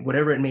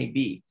 whatever it may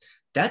be,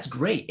 that's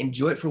great.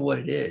 Enjoy it for what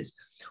it is.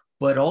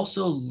 But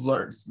also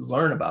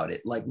learn about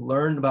it, like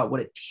learn about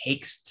what it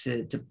takes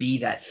to be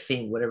that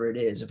thing, whatever it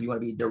is. If you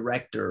want to be a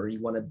director, or you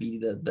want to be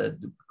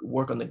the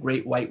work on the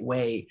Great White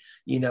Way,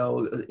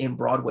 in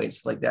Broadway and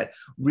stuff like that,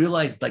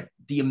 realize like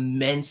the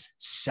immense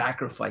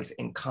sacrifice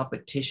and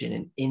competition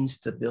and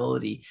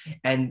instability,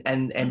 and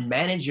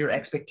manage your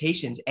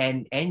expectations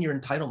and your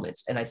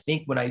entitlements. And I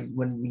think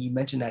when you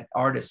mentioned that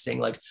artist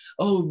saying like,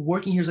 oh,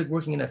 working here is like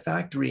working in a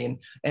factory, and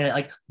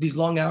like these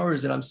long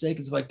hours and I'm sick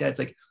and stuff like that, it's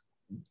like,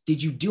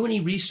 did you do any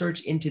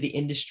research into the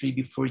industry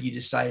before you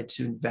decided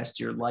to invest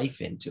your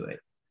life into it?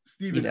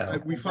 Steven,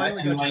 we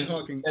finally got you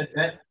talking.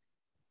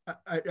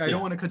 I don't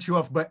want to cut you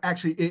off, but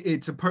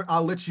actually,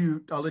 I'll let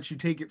you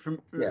take it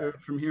from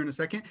here in a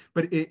second.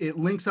 But it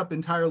links up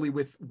entirely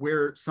with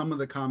where some of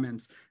the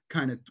comments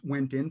kind of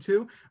went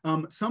into.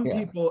 Some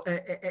people,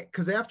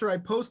 because after I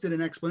posted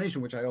an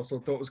explanation, which I also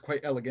thought was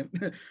quite elegant,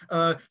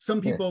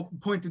 some people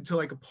pointed to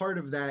like a part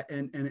of that,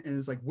 and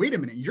it's like, wait a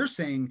minute, you're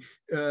saying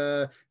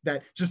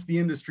that just the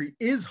industry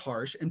is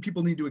harsh and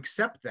people need to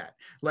accept that.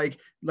 Like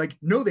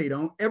no, they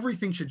don't.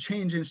 Everything should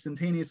change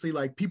instantaneously.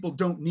 Like people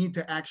don't need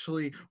to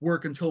actually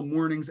work until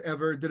mornings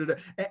ever.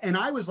 And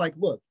I was like,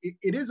 look,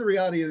 it is a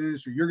reality of the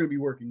industry. You're going to be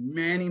working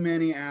many,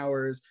 many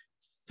hours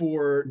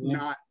for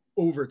not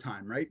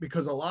overtime, right?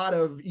 Because a lot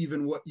of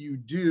even what you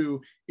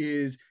do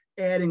is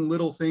adding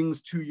little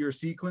things to your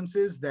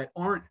sequences that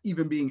aren't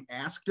even being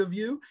asked of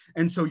you,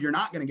 and so you're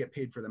not going to get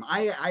paid for them.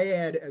 I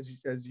add, as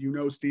you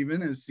know,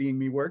 Steven, as seeing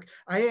me work,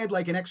 I add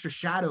like an extra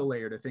shadow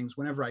layer to things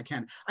whenever I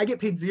can. I get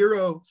paid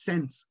 0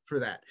 cents for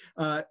that,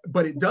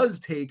 but it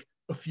does take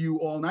a few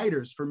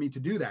all-nighters for me to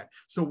do that.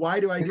 So why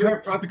do I do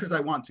it? Just because I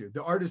want to.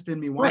 The artist in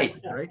me wants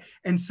to, right?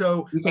 And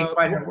so we take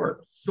pride in our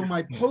work. So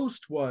my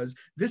post was,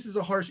 this is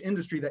a harsh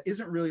industry that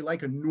isn't really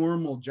like a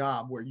normal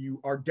job where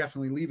you are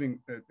definitely leaving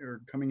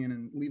or coming in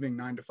and leaving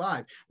 9 to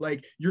 5.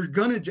 Like you're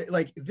gonna,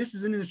 like this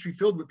is an industry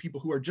filled with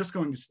people who are just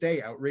going to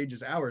stay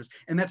outrageous hours.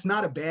 And that's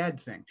not a bad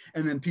thing.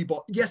 And then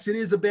people, yes, it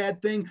is a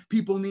bad thing.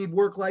 People need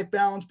work-life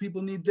balance.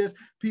 People need this,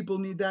 people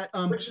need that.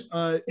 It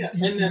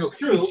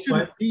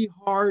shouldn't be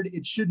hard.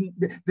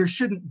 There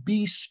shouldn't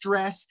be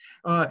stress.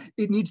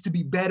 It needs to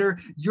be better.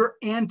 Your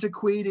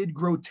antiquated,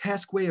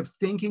 grotesque way of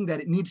thinking that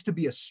it needs to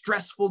be a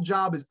stressful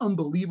job is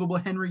unbelievable,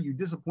 Henry. You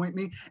disappoint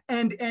me.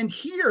 And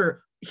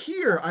here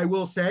I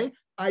will say,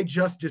 I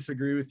just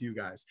disagree with you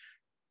guys.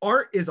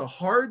 Art is a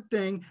hard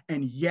thing,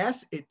 and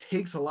yes, it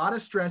takes a lot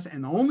of stress,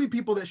 and the only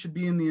people that should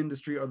be in the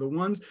industry are the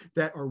ones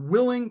that are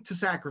willing to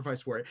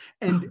sacrifice for it.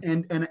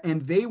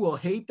 And they will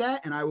hate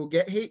that, and I will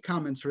get hate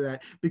comments for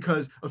that,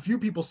 because a few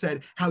people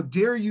said, how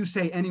dare you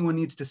say anyone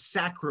needs to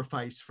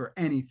sacrifice for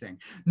anything?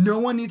 No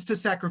one needs to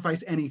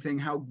sacrifice anything.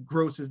 How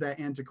gross is that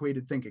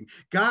antiquated thinking?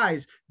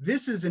 Guys,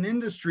 this is an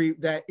industry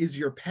that is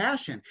your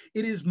passion.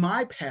 It is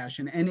my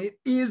passion, and it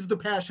is the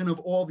passion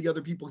of all the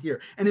other people here.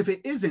 And if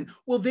it isn't,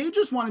 well, they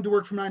just wanted to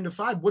work from 9 to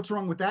 5. What's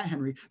wrong with that,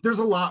 Henry? There's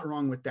a lot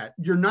wrong with that.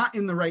 You're not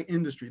in the right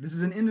industry. This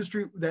is an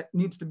industry that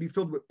needs to be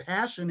filled with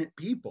passionate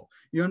people.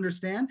 You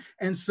understand?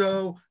 And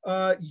so,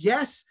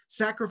 yes,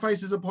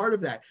 sacrifice is a part of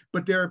that.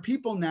 But there are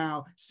people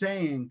now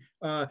saying,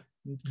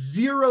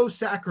 zero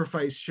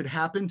sacrifice should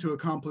happen to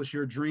accomplish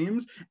your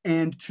dreams,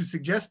 and to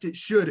suggest it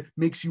should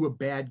makes you a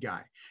bad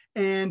guy.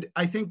 And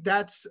I think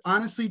that's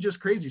honestly just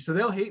crazy. So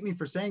they'll hate me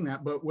for saying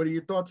that, but what are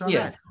your thoughts on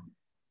that?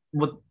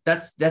 Well,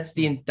 that's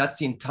the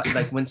entire,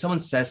 like when someone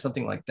says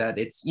something like that,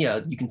 it's, you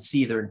know, you can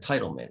see their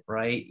entitlement,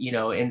 right? You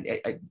know, and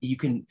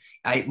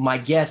my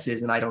guess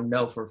is, and I don't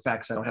know for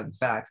facts, I don't have the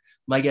facts.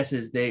 My guess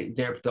is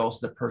they're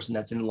also the person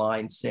that's in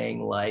line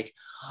saying like,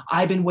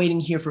 I've been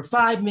waiting here for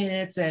 5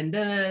 minutes, and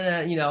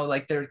you know,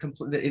 like they're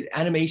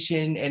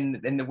animation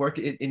and the work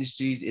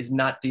industries is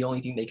not the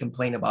only thing they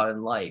complain about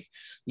in life.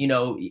 You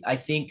know, I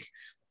think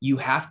you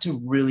have to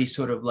really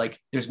sort of like,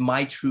 there's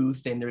my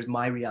truth and there's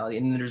my reality,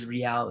 and then there's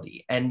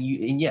reality. And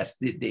yes,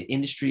 the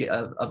industry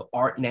of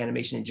art and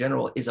animation in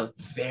general is a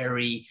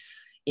very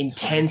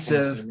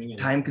intensive,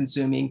 time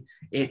consuming.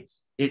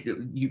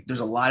 There's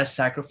a lot of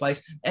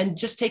sacrifice, and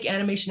just take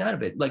animation out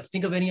of it. Like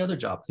think of any other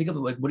job. Think of it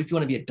like, what if you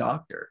want to be a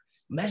doctor?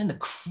 Imagine the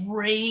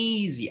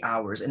crazy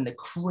hours and the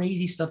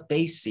crazy stuff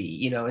they see,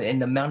 you know,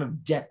 and the amount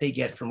of debt they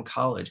get from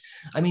college.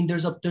 I mean,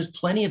 there's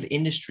plenty of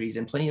industries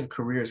and plenty of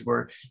careers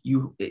where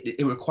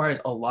it requires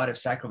a lot of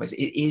sacrifice.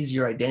 It is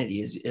your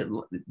identity,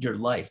 your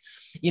life,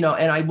 you know.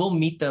 And I will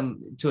meet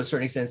them to a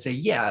certain extent and say,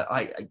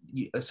 yeah,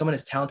 someone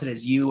as talented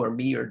as you or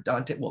me or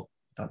Dante. Well,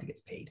 Dante gets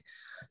paid.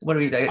 What do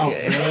we think? But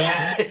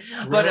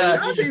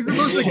he's the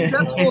most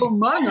successful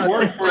among us.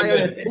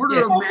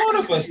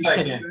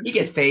 He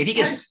gets paid.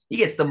 He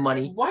gets the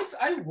money. What?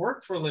 I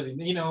work for a living.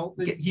 You know,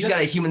 he's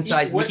got a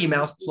human-sized Mickey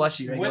Mouse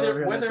plushie. Right?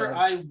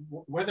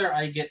 Whether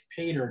I get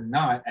paid or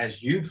not,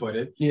 as you put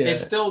it,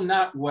 it's still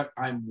not what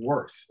I'm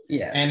worth.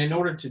 Yeah. And in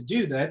order to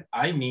do that,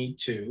 I need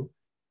to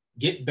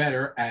get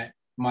better at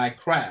my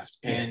craft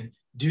and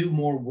do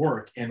more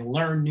work and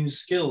learn new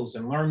skills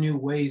and learn new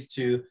ways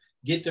to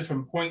get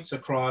different points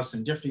across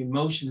and different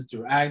emotions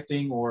through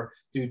acting or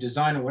through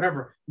design or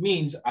whatever.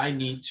 Means I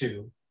need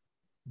to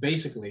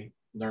basically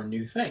learn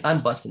new things. I'm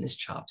busting his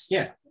chops.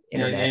 Yeah.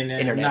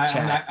 Internet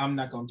chat. I'm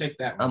not going to take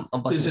that one.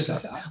 I'm busting his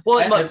chops.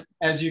 Well,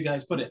 as you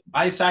guys put it,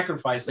 I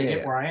sacrificed to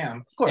get where I am.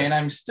 Of course. And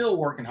I'm still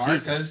working hard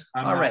because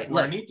I'm all right.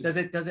 Where I need to. Does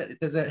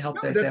it help?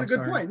 No, that's a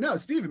good point. No,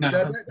 Steven,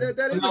 that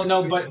is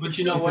but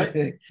you know what?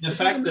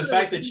 The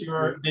fact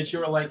that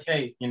you're like,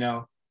 hey, you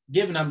know,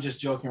 given I'm just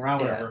joking around,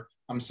 whatever.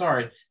 I'm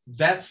sorry.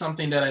 That's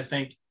something that I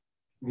think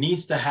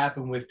needs to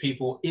happen with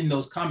people in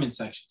those comment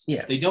sections.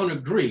 Yeah. They don't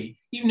agree,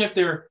 even if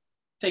they're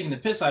taking the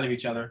piss out of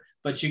each other,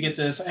 but you get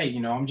this, hey,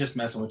 you know, I'm just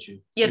messing with you.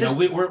 Yeah. You know,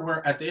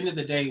 we're at the end of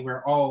the day,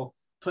 we're all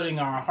putting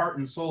our heart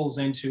and souls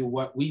into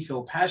what we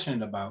feel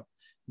passionate about.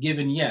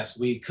 Given, yes,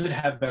 we could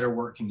have better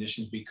work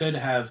conditions. We could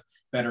have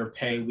better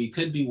pay. We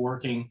could be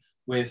working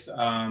with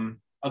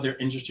other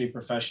industry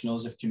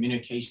professionals if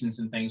communications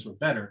and things were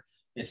better.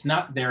 It's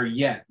not there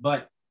yet,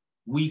 but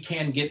we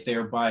can get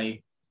there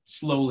by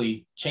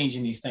slowly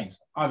changing these things,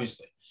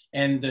 obviously.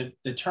 And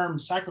the term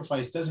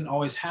sacrifice doesn't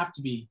always have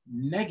to be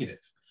negative.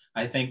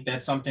 I think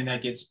that's something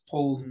that gets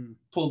pulled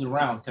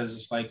around, because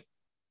it's like,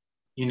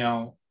 you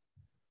know,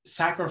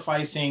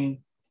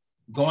 sacrificing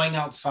going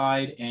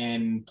outside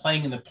and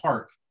playing in the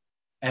park,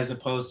 as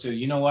opposed to,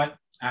 you know what,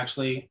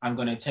 actually, I'm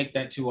going to take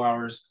that 2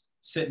 hours,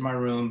 sit in my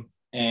room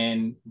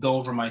and go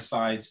over my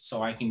sides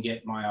so I can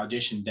get my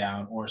audition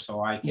down, or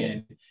so I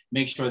can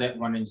make sure that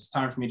when it's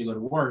time for me to go to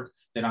work,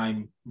 that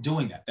I'm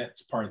doing that.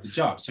 That's part of the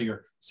job. So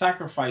you're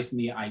sacrificing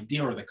the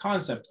idea or the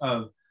concept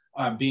of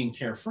being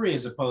carefree,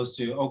 as opposed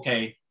to,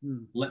 okay,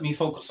 let me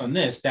focus on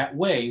this. That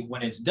way,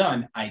 when it's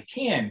done, I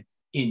can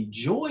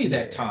enjoy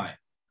that time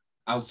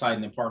outside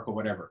in the park or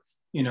whatever.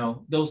 you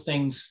know, those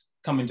things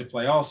come into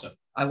play also.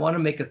 I want to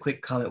make a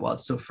quick comment while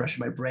it's so fresh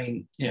in my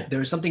brain. Yeah. There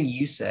was something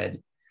you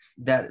said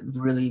that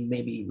really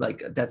maybe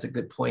like that's a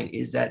good point,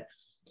 is that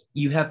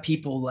you have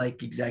people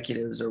like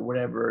executives or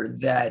whatever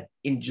that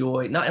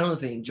enjoy, not, I don't know if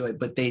they enjoy,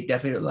 but they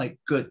definitely are like,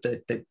 good,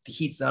 the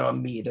heat's not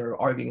on me. They're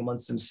arguing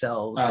amongst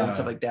themselves and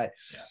stuff like that.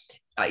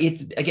 Yeah.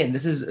 It's, again,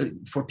 this is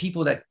for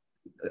people that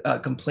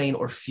complain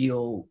or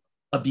feel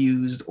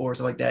abused or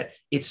something like that.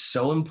 It's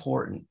so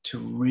important to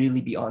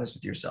really be honest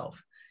with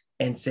yourself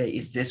and say,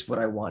 is this what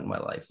I want in my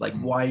life? Like,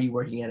 why are you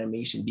working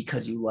animation?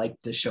 Because you like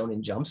the Shonen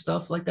Jump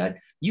stuff like that?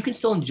 You can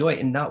still enjoy it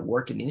and not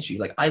work in the industry.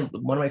 Like,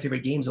 one of my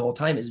favorite games of all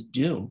time is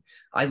Doom.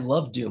 I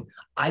love Doom.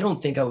 I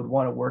don't think I would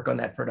want to work on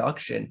that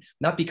production,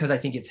 not because I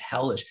think it's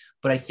hellish,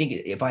 but I think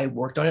if I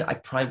worked on it, I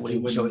probably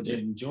would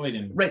enjoy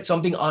it. Right. So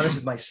I'm being honest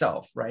with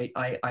myself, right?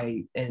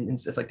 And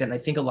stuff like that. And I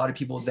think a lot of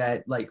people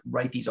that like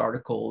write these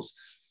articles,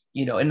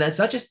 you know, and that's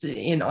not just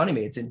in anime,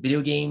 it's in video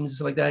games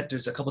like that.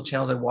 There's a couple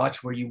channels I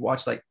watch where you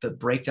watch like the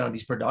breakdown of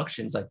these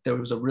productions. Like there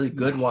was a really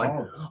good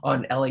one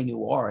on LA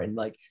Noire, and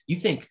like you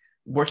think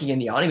working in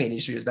the anime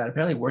industry is bad.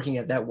 Apparently working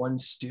at that one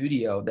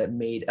studio that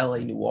made LA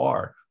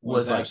Noire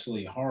was like,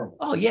 actually horrible.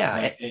 Oh yeah.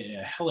 Like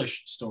a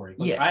hellish story.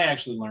 Like, yeah. I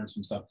actually learned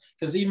some stuff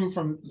because even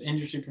from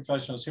industry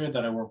professionals here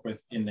that I work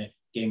with in the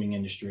gaming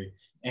industry,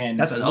 and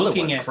that's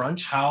looking one, at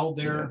Crunch. How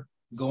they're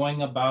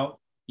going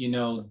about, you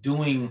know,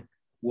 doing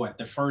what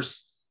the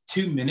first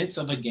 2 minutes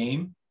of a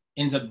game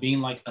ends up being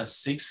like a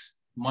 6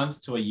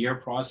 month to a year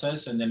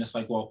process. And then it's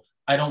like, well,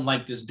 I don't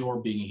like this door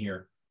being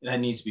here. That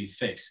needs to be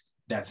fixed.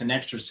 That's an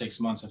extra 6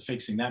 months of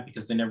fixing that,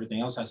 because then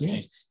everything else has to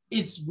change.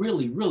 It's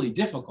really, really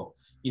difficult.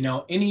 You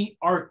know, any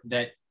art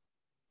that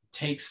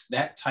takes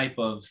that type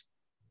of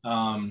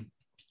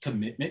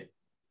commitment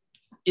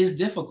is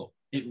difficult.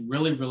 It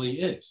really, really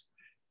is.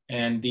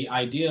 And the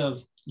idea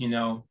of, you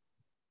know,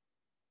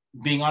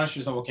 being honest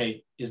with yourself,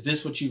 okay, is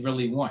this what you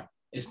really want?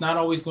 It's not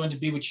always going to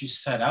be what you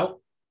set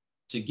out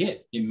to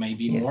get. It may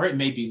be more, it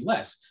may be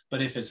less.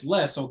 But if it's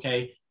less,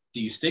 okay,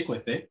 do you stick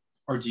with it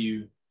or do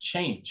you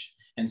change?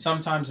 And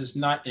sometimes it's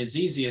not as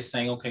easy as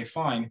saying, okay,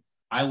 fine,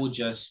 I will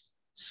just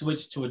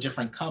switch to a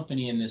different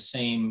company in the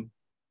same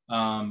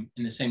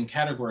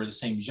category, the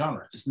same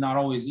genre. It's not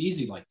always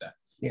easy like that.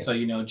 Yeah. So,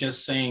 you know,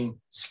 just saying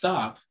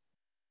stop,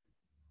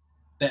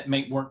 that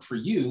may work for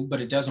you,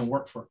 but it doesn't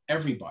work for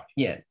everybody.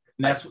 Yeah.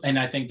 And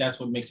I think that's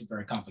what makes it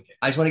very complicated.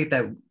 I just want to get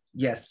that.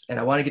 Yes. And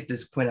I want to get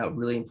this point out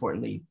really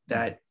importantly,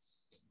 that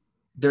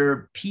there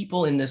are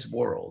people in this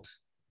world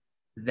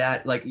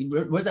that, like,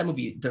 where's that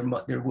movie?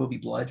 There Will Be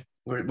Blood,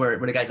 where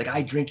the guy's like,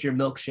 I drink your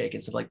milkshake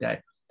and stuff like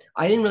that.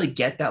 I didn't really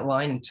get that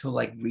line until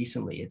like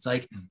recently. It's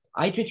like,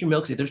 I drink your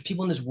milkshake. There's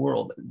people in this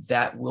world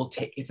that will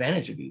take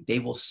advantage of you. They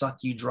will suck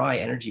you dry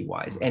energy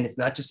wise. And it's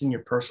not just in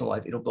your personal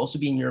life. It'll also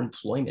be in your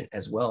employment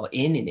as well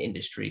in an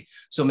industry.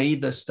 So maybe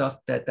the stuff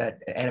that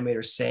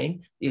animator's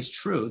saying is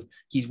true.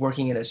 He's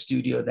working in a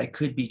studio that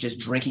could be just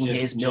drinking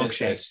his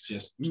milkshake.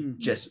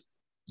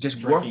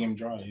 Just working him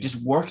dry,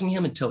 just working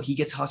him until he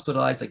gets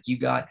hospitalized, like you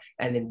got,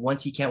 and then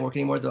once he can't work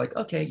anymore, they're like,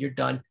 okay, you're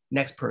done.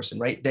 Next person,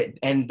 right?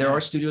 And there are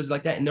studios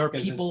like that, and there are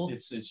people.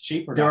 It's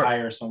cheaper to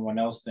hire someone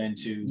else than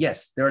to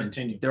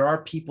continue. There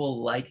are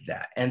people like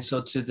that, and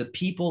so to the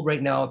people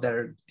right now that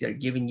are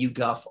giving you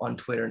guff on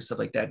Twitter and stuff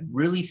like that,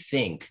 really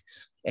think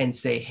and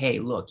say, hey,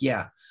 look,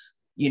 yeah,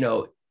 you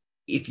know,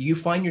 if you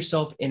find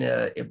yourself in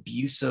an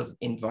abusive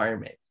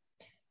environment,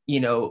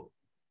 you know,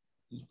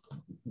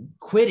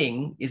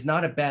 quitting is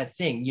not a bad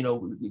thing. You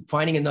know,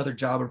 finding another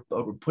job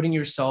or putting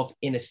yourself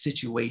in a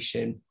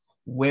situation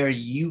where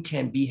you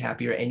can be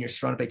happier and you're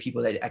surrounded by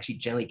people that actually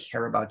generally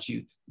care about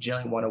you,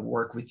 generally want to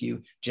work with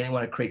you, generally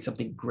want to create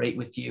something great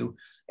with you,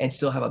 and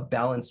still have a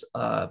balanced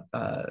a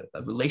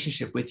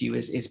relationship with you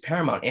is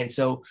paramount. And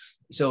so,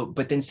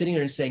 but then sitting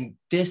there and saying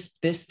this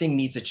thing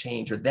needs to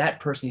change, or that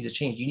person needs to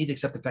change, you need to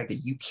accept the fact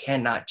that you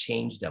cannot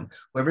change them.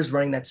 Whoever's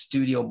running that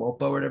studio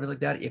Mopo or whatever like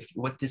that, if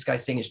what this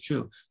guy's saying is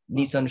true,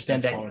 needs to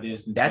understand that's that how it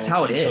is that's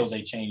how it is until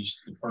they change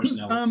the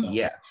personnel itself.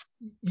 Yeah.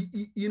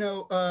 You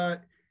know,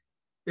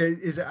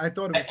 I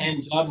thought it was,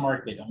 and job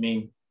market. I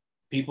mean,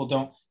 people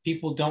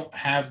don't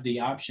have the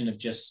option of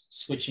just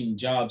switching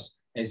jobs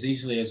as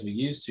easily as we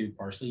used to.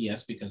 Partially,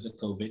 yes, because of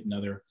COVID and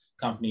other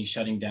companies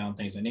shutting down,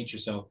 things of nature.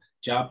 So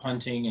job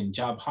hunting and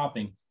job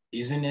hopping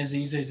isn't as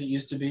easy as it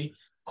used to be.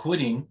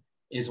 Quitting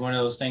is one of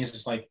those things.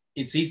 It's like,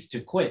 it's easy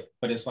to quit,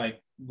 but it's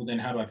like, well, then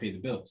how do I pay the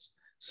bills?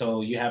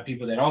 So you have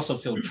people that also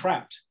feel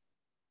trapped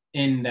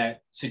in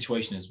that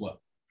situation as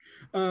well.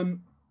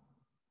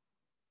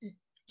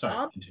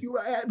 Sorry.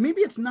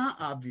 Maybe it's not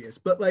obvious,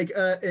 but like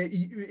I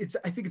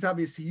think it's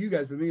obvious to you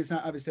guys, but maybe it's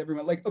not obvious to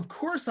everyone. Like, of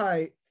course,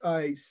 I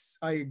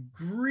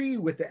agree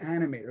with the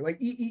animator. Like,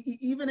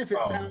 even if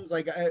it sounds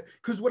like,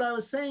 because what I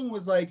was saying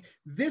was like,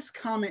 this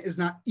comment is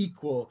not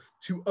equal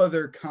to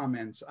other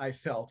comments I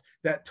felt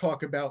that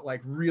talk about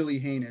like really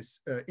heinous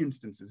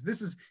instances. This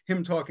is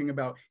him talking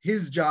about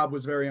his job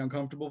was very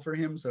uncomfortable for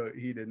him, so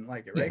he didn't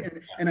like it,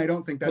 right? And I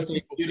don't think that's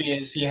the beauty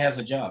is he has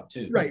a job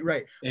too. Right.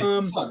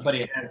 But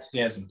he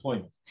has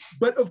employment.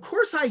 But of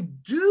course I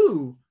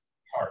do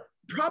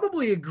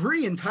probably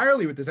agree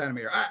entirely with this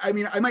animator. I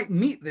mean, I might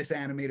meet this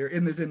animator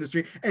in this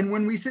industry, and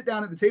when we sit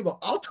down at the table,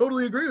 I'll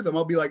totally agree with them.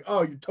 I'll be like,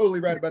 oh, you're totally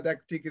right about that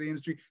critique of the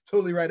industry,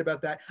 totally right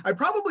about that. I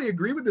probably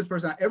agree with this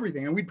person on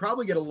everything, and we'd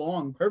probably get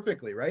along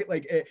perfectly, right?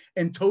 Like,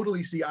 and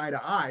totally see eye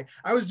to eye.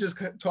 I was just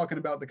talking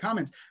about the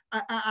comments.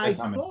 I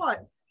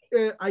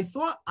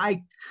thought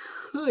I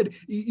could,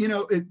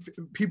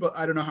 people,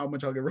 I don't know how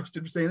much I'll get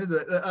roasted for saying this,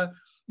 but,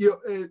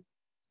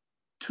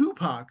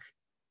 Tupac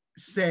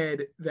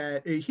said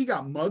that he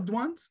got mugged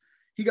once.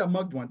 He got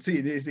mugged once.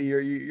 See,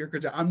 you're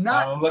good. I'm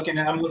not. I'm looking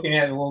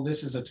at. Well,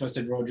 this is a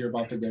twisted road you're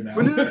about to go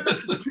down. No.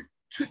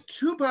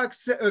 Tupac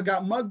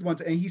got mugged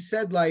once, and he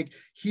said like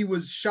he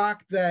was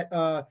shocked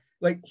that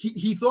like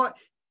he thought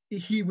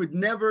he would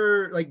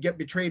never like get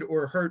betrayed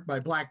or hurt by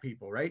Black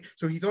people, right?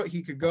 So he thought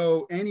he could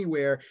go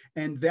anywhere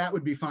and that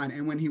would be fine.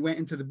 And when he went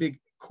into the big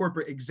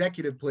corporate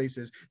executive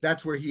places,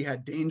 that's where he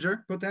had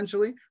danger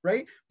potentially,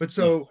 right? But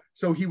so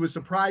he was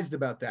surprised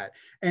about that.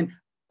 And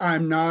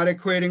I'm not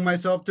equating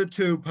myself to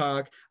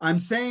Tupac. I'm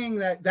saying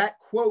that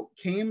quote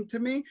came to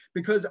me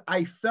because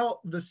I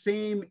felt the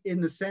same in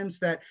the sense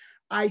that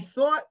I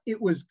thought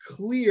it was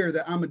clear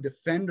that I'm a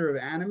defender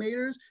of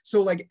animators.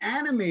 So like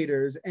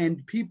animators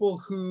and people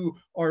who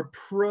are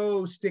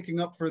pro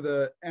sticking up for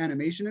the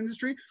animation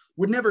industry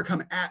would never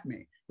come at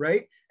me,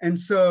 right? And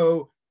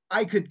so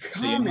I could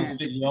comment.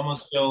 So you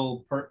almost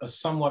feel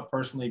somewhat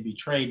personally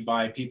betrayed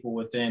by people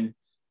within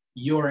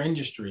your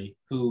industry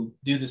who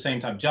do the same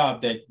type of job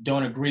that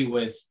don't agree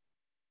with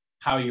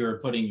how you're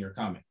putting your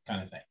comment,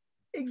 kind of thing.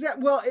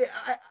 Exactly. Well,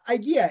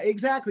 yeah,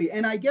 exactly.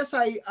 And I guess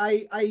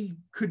I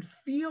could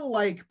feel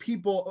like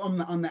people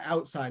on the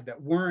outside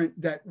that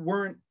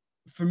weren't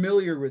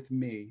familiar with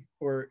me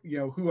or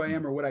who I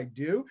am or what I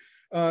do.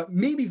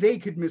 Maybe they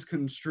could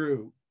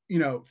misconstrue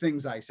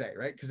things I say,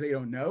 right? Because they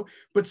don't know.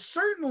 But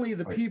certainly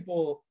the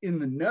people in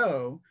the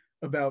know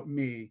about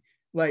me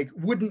like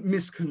wouldn't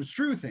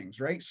misconstrue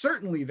things, right?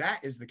 Certainly that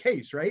is the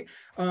case, right?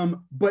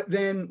 But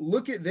then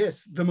look at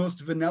this, the most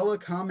vanilla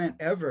comment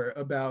ever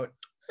about,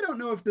 I don't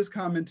know if this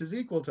comment is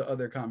equal to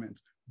other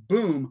comments.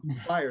 Boom,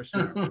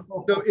 firestorm.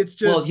 So it's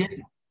just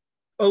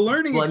a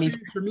learning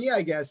experience for me,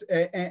 I guess.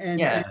 And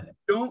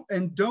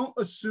don't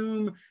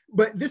assume,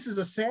 but this is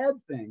a sad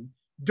thing.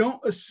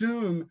 Don't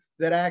assume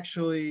that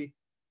actually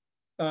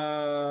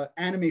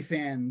anime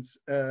fans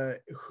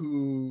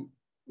who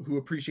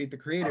appreciate the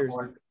creators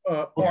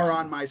are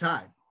on my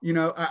side.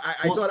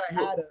 I thought I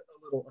had a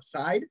little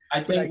aside.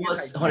 I think hold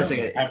on a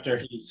second.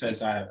 After he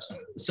says I have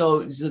something. So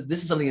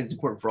this is something that's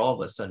important for all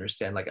of us to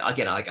understand. Like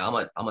again, like I'm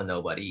a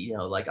nobody.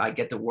 Like I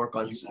get to work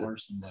on. You are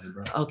somebody,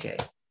 bro.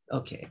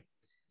 Okay.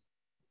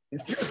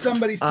 If you're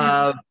somebody,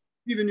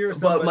 even you're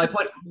somebody. But my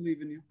point, I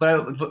believe in you.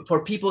 But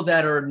for people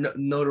that are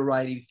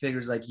notoriety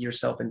figures like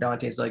yourself and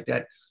Dante's like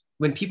that,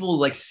 when people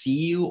like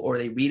see you or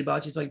they read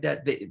about you like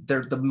that,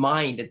 the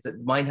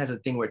mind has a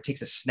thing where it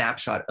takes a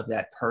snapshot of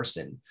that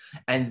person,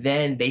 and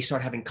then they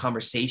start having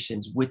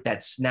conversations with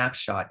that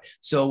snapshot.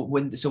 So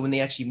when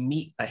they actually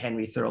meet a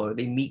Henry Thurlow or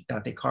they meet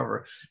Dante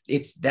Carver,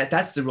 it's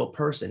that's the real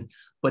person.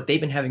 But they've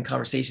been having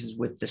conversations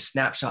with the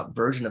snapshot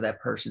version of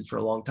that person for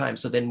a long time.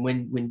 So then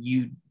when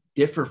you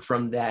differ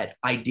from that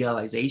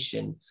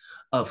idealization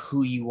of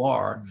who you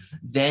are,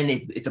 then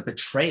it's a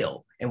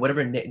betrayal, and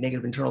whatever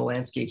negative internal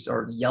landscapes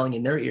are yelling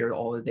in their ear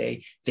all the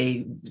day,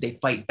 they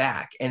fight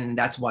back, and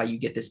that's why you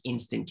get this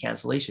instant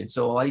cancellation.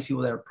 So a lot of these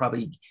people that are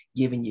probably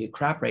giving you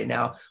crap right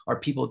now are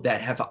people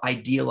that have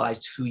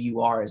idealized who you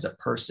are as a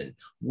person,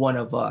 one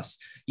of us,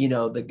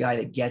 the guy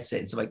that gets it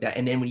and stuff like that.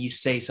 And then when you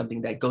say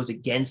something that goes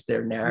against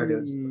their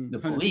narrative, the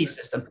belief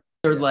system,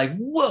 they're like,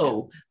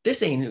 whoa,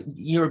 this ain't,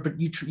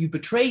 you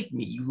betrayed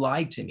me, you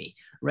lied to me,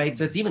 right?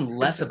 So it's even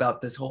less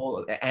about this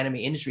whole anime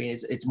industry, and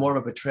it's more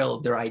of a betrayal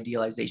of their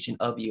idealization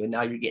of you, and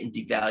now you're getting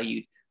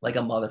devalued like a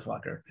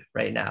motherfucker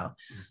right now,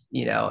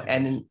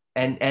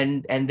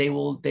 and they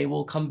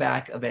will come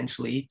back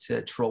eventually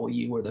to troll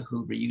you or the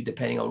hoover you,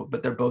 depending on,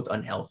 but they're both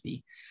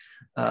unhealthy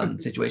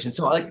situations.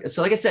 So like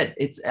I said,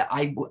 it's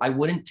I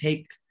wouldn't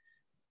take.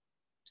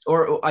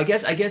 Or I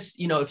guess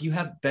if you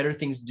have better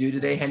things to do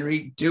today,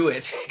 Henry, do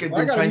it. Well,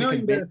 I got a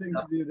million better things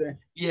to do today.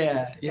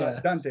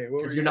 Yeah. Dante,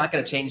 what were you're not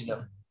going to change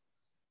them.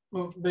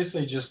 Well,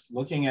 basically, just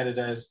looking at it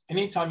as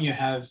anytime you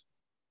have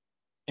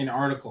an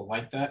article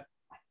like that,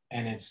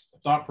 and it's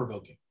thought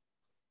provoking,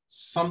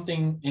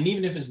 something, and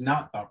even if it's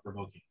not thought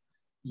provoking,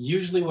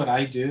 usually what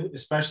I do,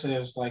 especially, I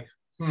was like,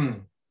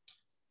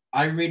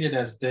 I read it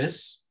as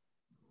this,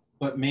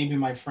 but maybe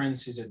my friend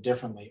sees it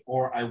differently,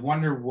 or I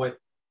wonder what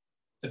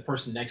the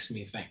person next to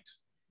me thinks.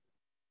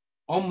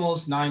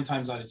 Almost 9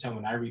 times out of 10,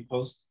 when I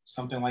repost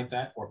something like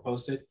that or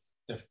post it,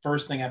 the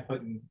first thing I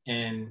put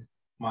in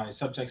my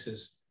subtext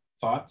is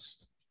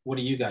thoughts. What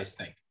do you guys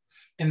think?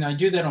 And I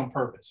do that on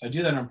purpose.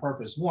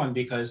 One,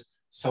 because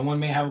someone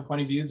may have a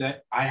point of view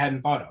that I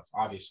hadn't thought of,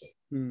 obviously.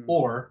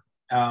 Or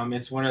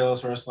it's one of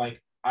those where it's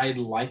like, I'd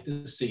like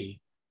to see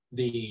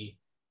the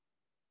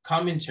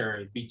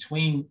commentary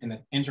and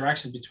the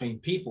interaction between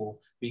people,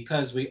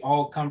 because we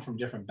all come from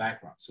different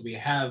backgrounds. So we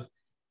have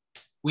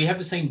we have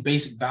the same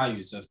basic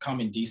values of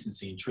common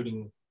decency and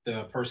treating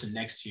the person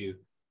next to you,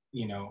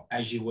 you know,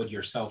 as you would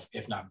yourself,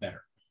 if not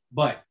better.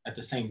 But at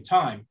the same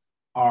time,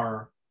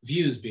 our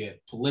views, be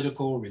it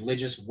political,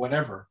 religious,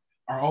 whatever,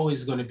 are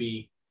always going to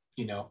be,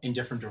 you know, in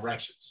different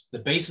directions. The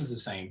base is the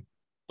same,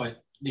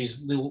 but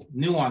these little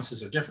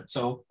nuances are different.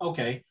 So,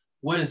 okay,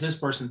 what does this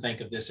person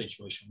think of this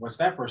situation? What's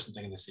that person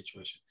think of this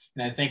situation?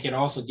 And I think it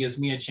also gives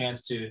me a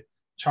chance to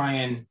try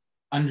and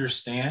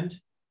understand,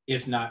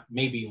 if not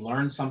maybe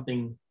learn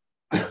something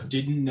I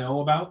didn't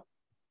know about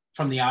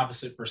from the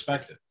opposite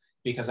perspective,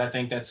 because I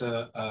think that's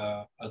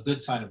a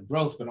good sign of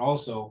growth, but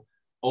also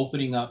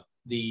opening up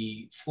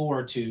the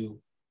floor to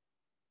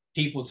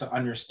people to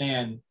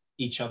understand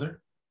each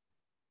other.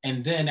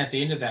 And then at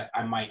the end of that,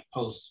 I might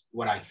post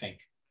what I think.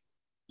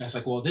 And it's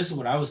like, well, this is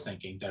what I was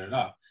thinking, da da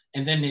da.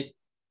 And then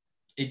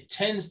it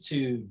tends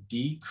to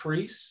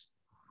decrease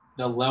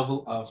the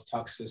level of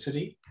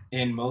toxicity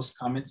in most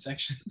comment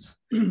sections.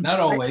 Not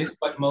always,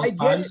 but most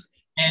times.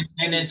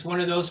 And it's one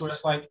of those where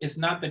it's like, it's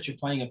not that you're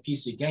playing a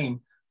PC game,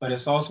 but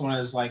it's also one of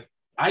those like,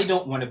 I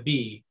don't want to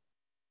be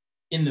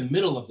in the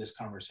middle of this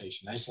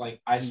conversation. I just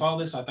like, I saw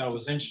this, I thought it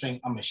was interesting,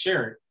 I'm gonna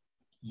share it.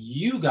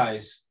 You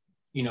guys,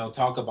 you know,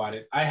 talk about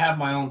it. I have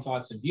my own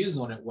thoughts and views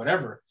on it,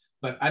 whatever,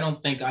 but I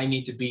don't think I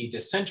need to be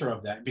the center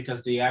of that,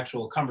 because the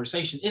actual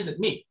conversation isn't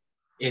me,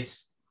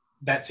 it's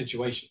that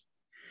situation.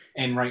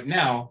 And right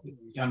now,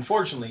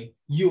 unfortunately,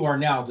 you are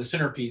now the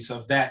centerpiece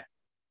of that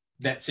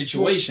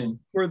situation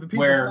for the people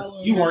where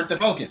you weren't the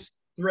focus.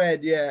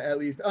 Thread, yeah, at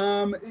least.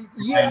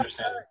 Yeah,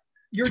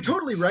 you're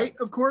totally right,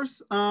 of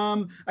course.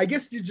 I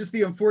guess just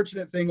the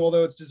unfortunate thing,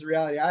 although it's just a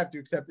reality I have to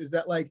accept, is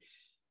that like,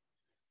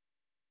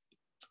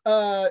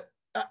 I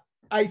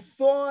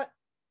thought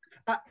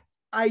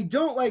I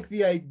don't like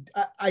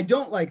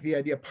the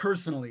idea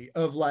personally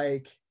of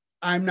like,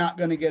 I'm not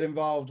going to get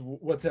involved.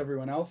 What's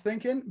everyone else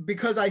thinking?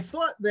 Because I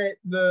thought that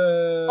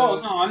Oh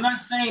no, I'm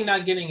not saying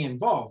not getting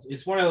involved.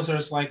 It's one of those where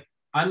it's like,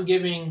 I'm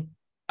giving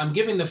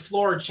the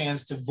floor a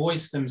chance to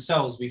voice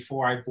themselves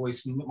before I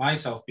voice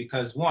myself,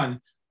 because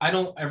one, I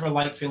don't ever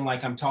like feeling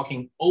like I'm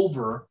talking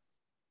over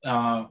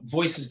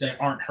voices that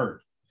aren't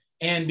heard.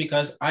 And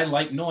because I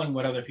like knowing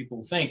what other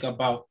people think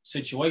about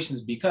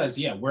situations, because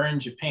yeah, we're in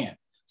Japan.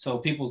 So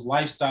people's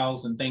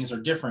lifestyles and things are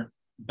different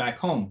back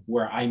home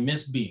where I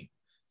miss being.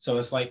 So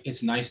it's like,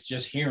 it's nice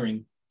just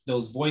hearing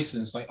those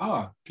voices. It's like,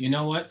 you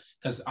know what?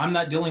 Because I'm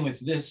not dealing with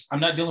this. I'm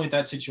not dealing with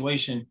that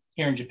situation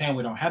here in Japan.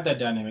 We don't have that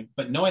dynamic,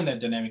 but knowing that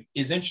dynamic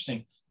is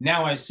interesting.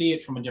 Now I see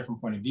it from a different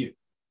point of view.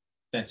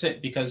 That's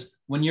it. Because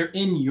when you're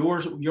in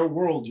your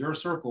world, your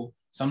circle,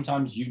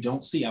 sometimes you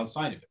don't see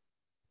outside of it.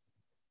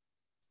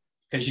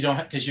 Because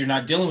you're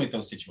not dealing with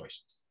those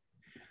situations.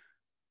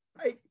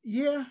 I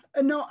hear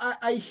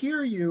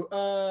you.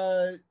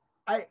 I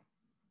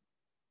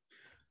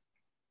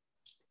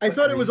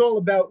thought it was all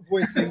about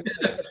voicing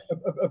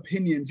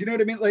opinions. You know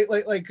what I mean?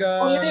 Like.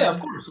 Oh yeah,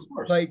 of course.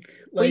 Like.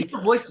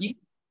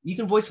 You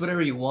can voice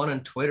whatever you want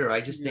on Twitter.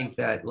 I just think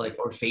that like,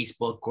 or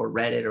Facebook or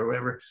Reddit or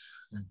whatever.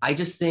 I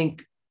just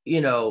think, you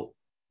know,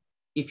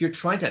 if you're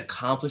trying to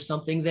accomplish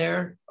something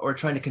there or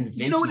trying to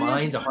convince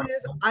minds, I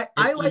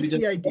like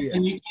the idea.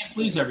 And you can't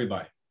please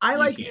everybody. I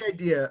like the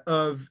idea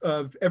of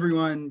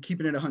everyone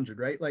keeping it 100,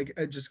 right? Like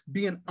just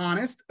being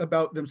honest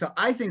about themselves.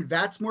 I think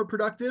that's more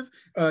productive,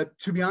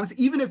 to be honest,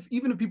 even if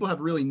people have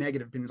really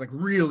negative opinions, like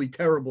really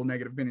terrible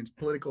negative opinions,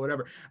 political,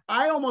 whatever.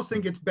 I almost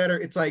think it's better.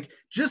 It's like,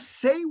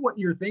 just say what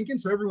you're thinking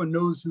so everyone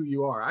knows who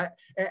you are.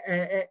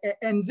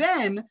 And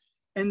then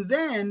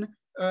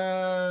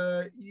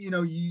you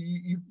know,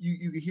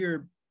 you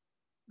hear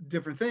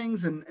different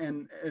things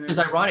and it's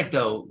ironic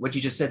though what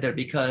you just said there,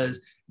 because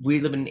we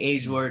live in an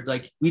age where it's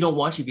like, we don't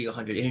want you to be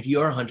 100, and if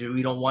you are 100,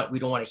 we don't want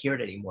to hear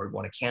it anymore. We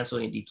want to cancel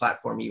you and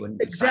deplatform you and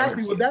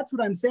exactly. Well, that's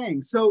what I'm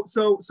saying. So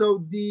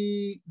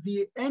the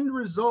end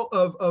result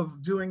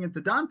of doing it the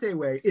Dante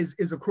way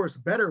is of course a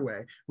better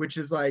way, which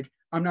is like,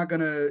 I'm not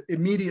going to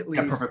immediately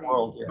my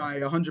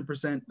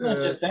 100%. Not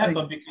just that,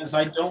 but because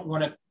I don't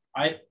want to.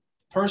 I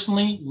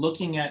personally,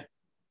 looking at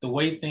the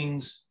way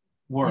things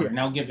were, and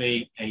I'll give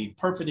a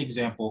perfect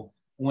example.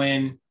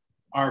 When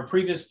our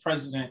previous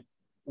president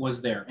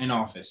was there in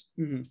office,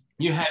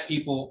 you had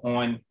people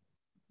on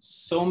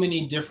so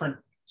many different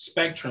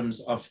spectrums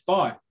of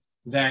thought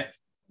that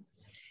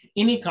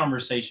any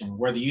conversation,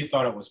 whether you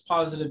thought it was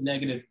positive,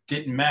 negative,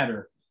 didn't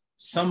matter.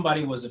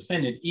 Somebody was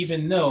offended,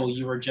 even though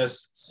you were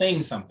just saying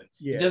something.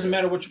 It doesn't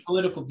matter what your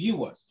political view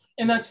was,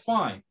 and that's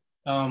fine.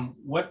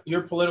 What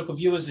your political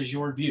view is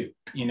your view,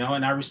 you know,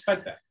 and I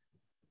respect that.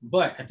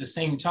 But at the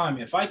same time,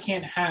 if I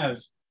can't have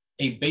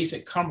a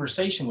basic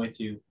conversation with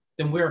you,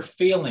 then we're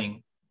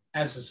failing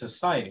as a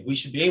society. We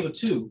should be able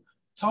to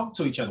talk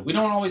to each other. We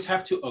don't always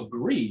have to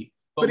agree,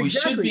 but we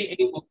should be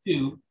able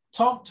to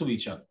talk to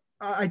each other.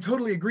 I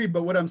totally agree.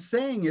 But what I'm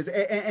saying is,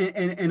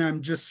 and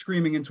I'm just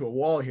screaming into a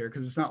wall here,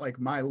 because it's not like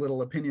my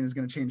little opinion is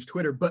going to change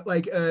Twitter, but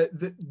like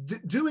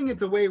doing it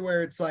the way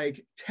where it's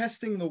like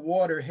testing the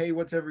water. Hey,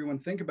 what's everyone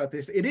think about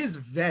this? It is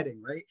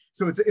vetting, right?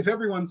 So it's if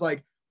everyone's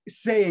like,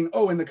 saying,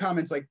 oh, in the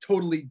comments, like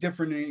totally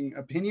differing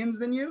opinions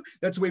than you.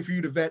 That's a way for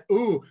you to vet,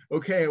 oh,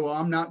 okay, well,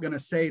 I'm not going to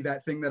say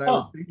that thing that I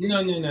was thinking.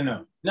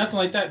 No. Nothing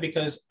like that,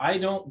 because I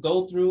don't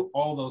go through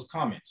all those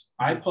comments.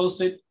 I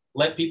post it,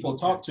 let people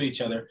talk to each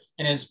other,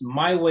 and it's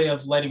my way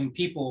of letting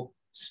people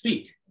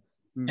speak.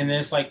 And then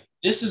it's like,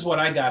 this is what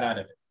I got out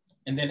of it.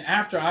 And then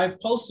after I've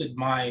posted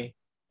my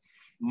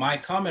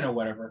comment or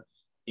whatever,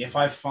 if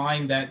I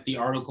find that the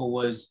article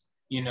was,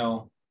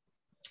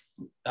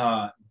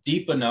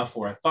 deep enough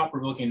or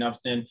thought-provoking enough,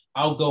 then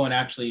I'll go and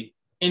actually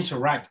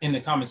interact in the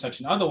comment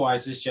section.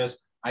 Otherwise, it's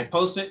just, I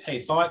post it,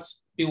 hey,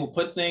 thoughts, people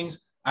put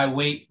things, I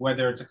wait,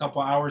 whether it's a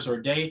couple hours or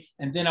a day,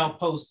 and then I'll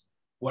post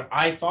what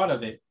I thought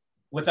of it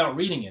without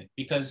reading it,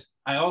 because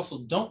I also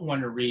don't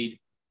want to read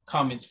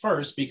comments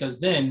first, because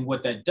then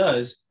what that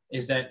does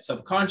is that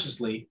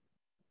subconsciously,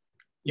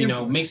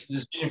 makes the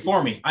decision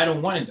for me. I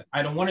don't want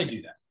to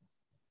do that.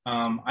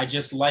 I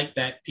just like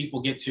that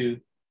people get to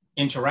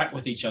interact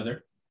with each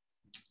other,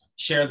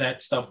 share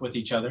that stuff with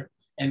each other,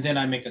 and then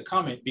I make a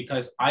comment,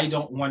 because I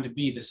don't want to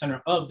be the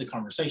center of the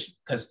conversation,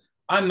 because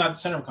I'm not the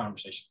center of the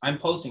conversation. I'm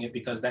posting it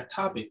because that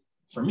topic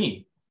for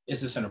me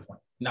is the center point,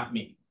 not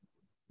me.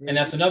 And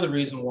that's another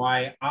reason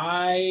why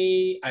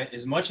I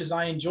as much as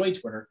I enjoy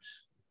Twitter,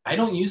 I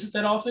don't use it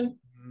that often.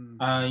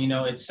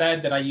 It's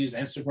sad that I use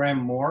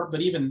Instagram more,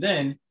 but even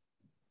then,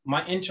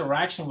 my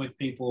interaction with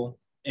people,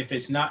 if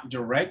it's not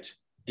direct,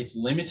 it's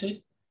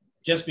limited,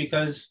 just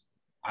because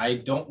I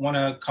don't want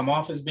to come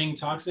off as being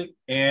toxic,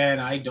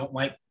 and I don't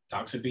like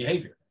toxic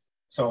behavior.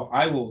 So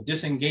I will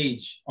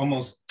disengage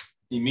almost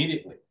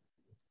immediately.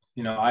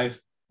 I've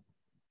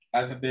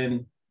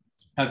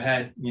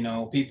had,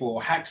 people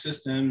hack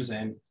systems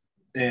and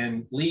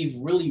leave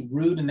really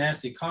rude and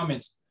nasty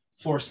comments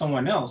for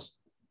someone else.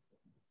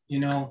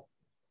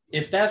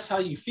 If that's how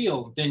you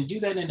feel, then do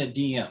that in a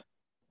DM.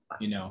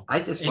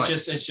 It's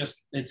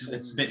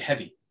a bit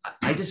heavy.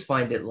 I just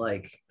find it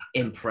like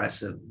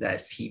impressive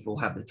that people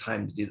have the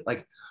time to do that.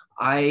 Like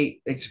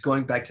it's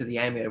going back to the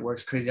anime. It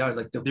works crazy hours.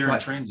 Like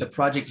the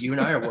project you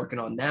and I are working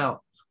on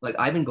now. Like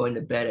I've been going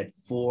to bed at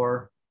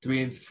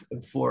 3 and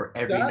 4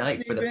 every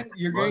night for the.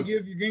 You're gonna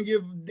give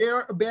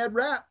Dare a bad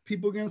rap.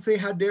 People are gonna say,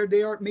 "How dare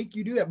Dare make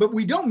you do that?" But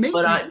we don't make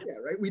you do that,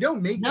 right? We don't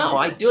make. No,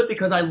 I do it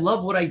because I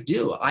love what I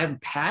do. I'm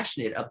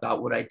passionate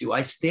about what I do.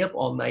 I stay up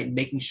all night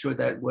making sure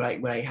that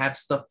when I have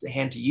stuff to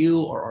hand to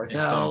you or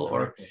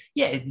Arthel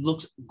it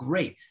looks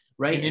great.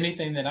 Right. And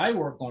anything that I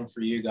work on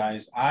for you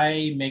guys,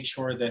 I make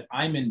sure that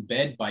I'm in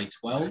bed by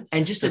 12,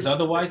 and because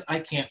otherwise I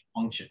can't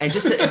function. And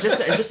just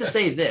to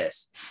say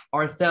this,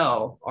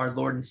 Arthel, our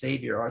Lord and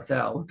Savior,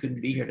 Arthel, who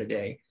couldn't be here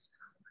today,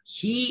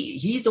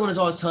 he's the one who's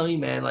always telling me,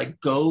 man, like,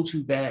 go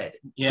to bed,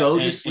 go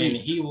to sleep,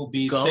 and he will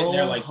be sitting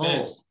there like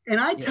this. And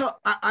I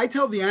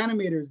tell the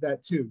animators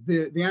that too.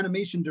 The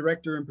animation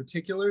director in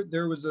particular.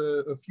 There was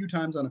a few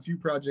times on a few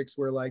projects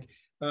where like.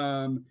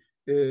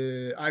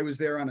 I was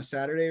there on a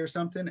Saturday or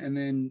something, and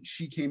then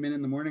she came in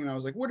the morning, and I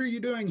was like, "What are you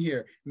doing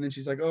here?" And then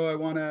she's like, "Oh, I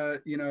want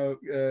to,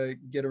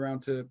 get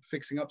around to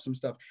fixing up some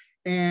stuff."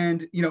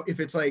 And if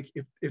it's like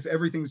if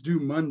everything's due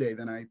Monday,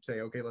 then I say,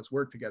 "Okay, let's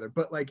work together."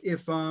 But like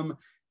if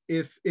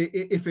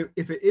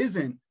it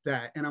isn't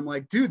that, and I'm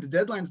like, "Dude, the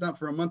deadline's not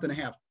for a month and a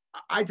half,"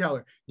 I tell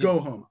her,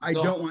 "Go home. I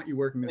don't want you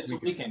working this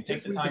weekend.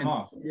 Take the time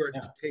off. You're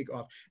to take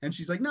off." And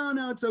she's like, "No,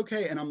 it's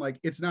okay." And I'm like,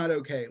 "It's not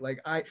okay."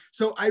 Like I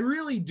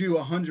really do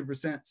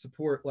 100%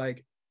 support.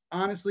 Like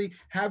honestly,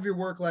 have your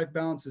work-life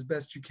balance as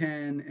best you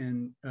can,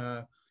 and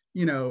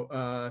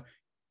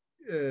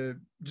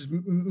just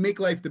make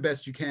life the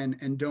best you can,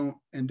 and don't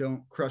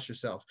crush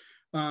yourself.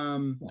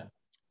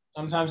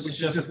 Sometimes it's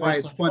just why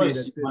it's funny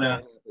that this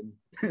happened.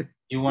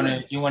 You want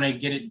to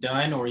get it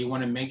done, or you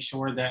want to make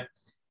sure that.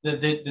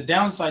 The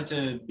downside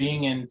to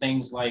being in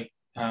things like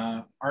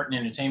art and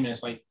entertainment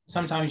is like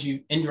sometimes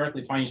you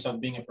indirectly find yourself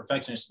being a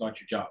perfectionist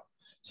about your job.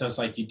 So it's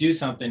like you do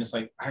something, it's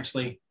like,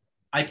 actually,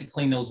 I could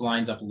clean those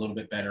lines up a little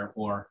bit better,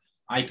 or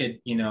I could,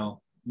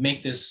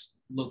 make this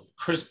look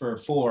crisper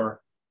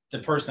for the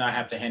person I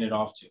have to hand it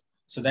off to.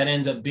 So that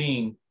ends up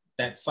being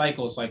that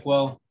cycle. It's like,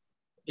 well,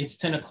 it's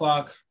 10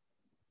 o'clock.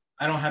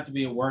 I don't have to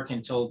be at work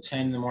until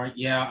 10 in the morning.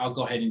 Yeah, I'll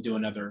go ahead and do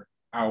another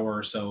hour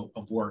or so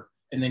of work.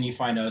 And then you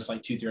find out it's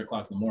like 2-3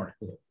 o'clock in the morning.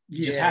 It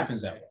just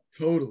happens that way.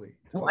 Totally.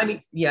 Well, I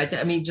mean, yeah, I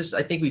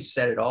think we've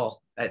said it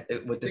all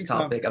with this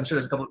topic. I'm sure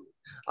there's a couple,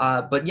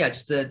 but yeah,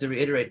 just to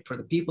reiterate, for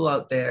the people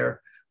out there,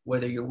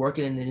 whether you're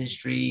working in the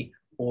industry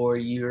or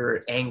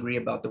you're angry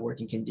about the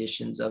working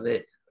conditions of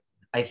it,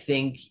 I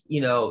think,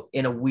 in a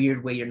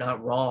weird way, you're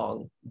not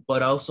wrong,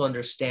 but also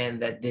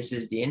understand that this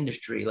is the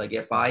industry. Like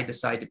if I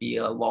decide to be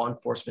a law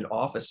enforcement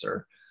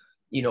officer,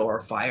 or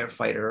a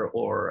firefighter,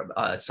 or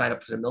sign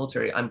up for the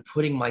military, I'm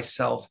putting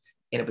myself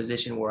in a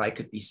position where I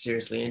could be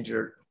seriously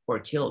injured or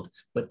killed,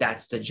 but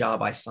that's the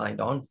job I signed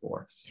on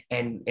for.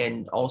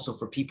 And also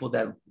for people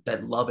that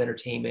love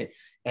entertainment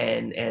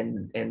and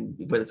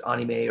whether it's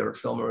anime or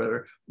film or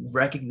whatever,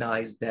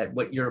 recognize that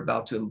what you're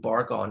about to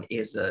embark on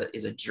is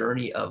a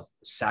journey of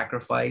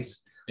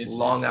sacrifice,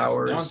 long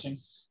hours,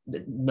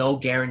 no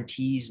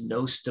guarantees,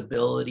 no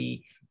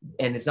stability.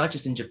 and it's not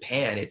just in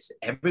Japan, it's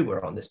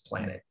everywhere on this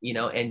planet, you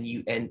know, and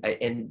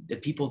the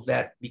people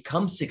that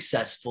become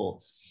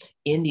successful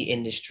in the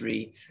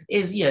industry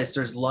is, yes,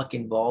 there's luck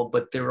involved,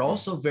 but they're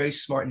also very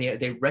smart, and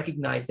they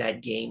recognize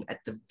that game at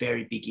the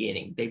very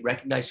beginning. They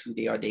recognize who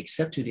they are, they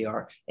accept who they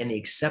are, and they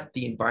accept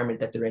the environment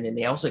that they're in, and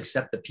they also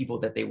accept the people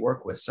that they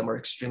work with. Some are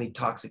extremely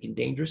toxic and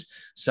dangerous,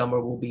 some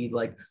will be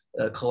like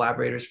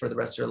collaborators for the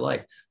rest of their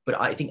life. But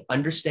I think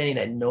understanding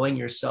that, knowing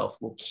yourself,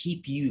 will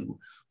keep you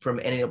from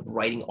ending up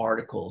writing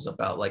articles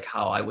about like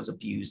how I was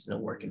abused in a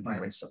work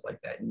environment, stuff like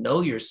that.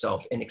 Know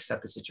yourself and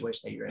accept the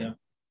situation that you're in.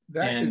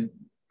 Yeah.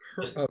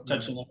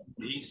 Touching on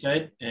what he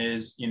said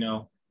is, you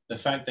know, the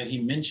fact that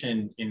he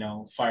mentioned, you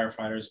know,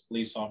 firefighters,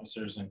 police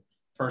officers, and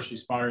first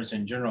responders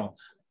in general.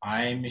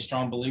 I'm a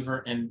strong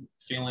believer in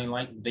feeling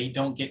like they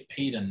don't get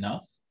paid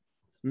enough.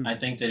 I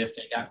think that if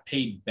they got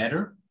paid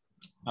better,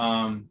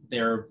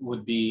 there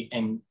would be,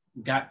 and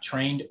got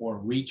trained or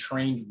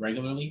retrained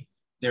regularly,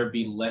 there'd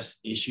be less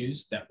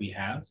issues that we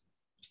have,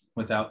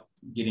 without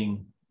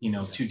getting, you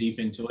know, too deep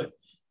into it.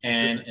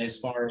 And as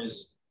far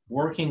as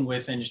working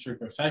with industry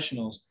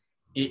professionals,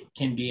 it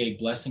can be a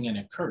blessing and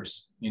a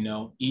curse. You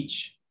know,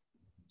 each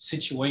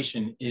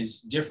situation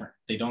is different.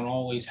 They don't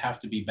always have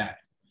to be bad,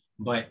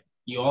 but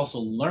you also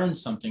learn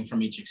something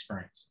from each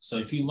experience. So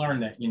if you learn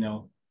that, you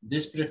know,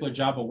 this particular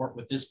job will work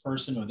with this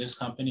person or this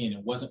company and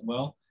it wasn't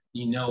well,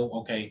 you know,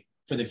 okay,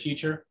 for the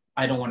future,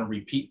 I don't want to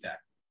repeat that.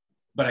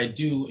 But I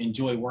do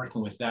enjoy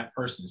working with that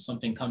person. If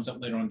something comes up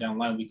later on down the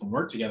line, we can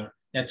work together.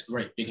 That's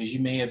great, because you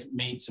may have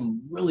made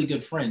some really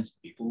good friends,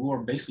 people who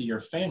are basically your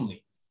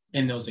family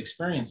in those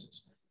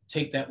experiences.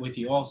 Take that with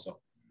you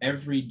also.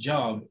 Every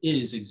job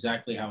is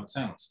exactly how it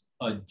sounds,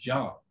 a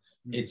job.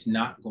 It's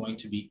not going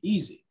to be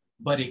easy,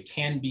 but it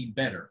can be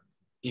better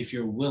if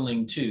you're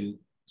willing to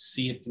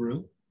see it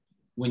through.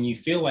 When you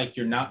feel like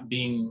you're not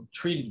being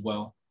treated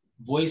well,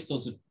 voice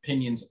those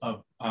opinions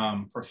of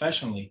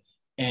professionally,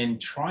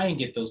 and try and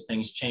get those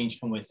things changed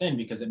from within,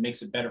 because it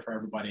makes it better for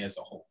everybody as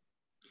a whole.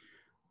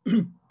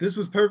 This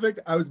was perfect.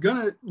 I was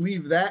gonna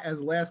leave that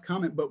as last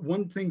comment, but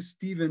one thing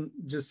Stephen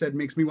just said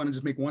makes me want to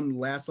just make one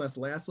last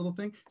little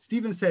thing.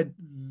 Stephen said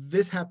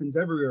this happens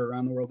everywhere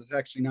around the world. It's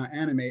actually not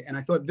anime, and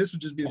I thought this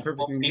would just be the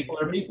perfect thing. People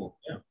are people.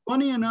 Yeah.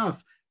 Funny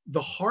enough,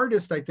 the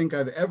hardest I think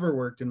I've ever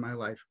worked in my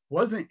life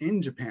wasn't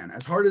in Japan.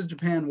 As hard as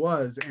Japan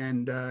was,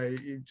 and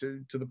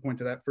to the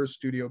point of that first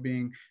studio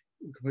being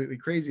completely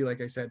crazy, like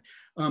I said,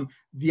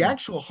 the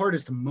actual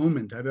hardest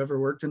moment I've ever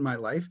worked in my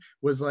life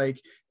was like,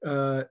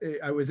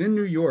 I was in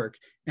New York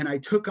and I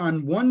took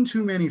on one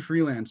too many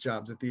freelance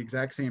jobs at the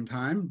exact same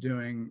time,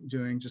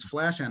 doing just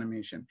flash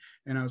animation.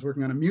 And I was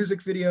working on a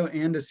music video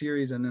and a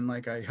series, and then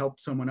like I helped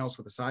someone else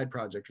with a side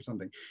project or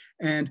something.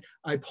 And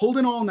I pulled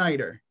an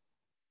all-nighter.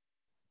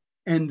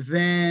 And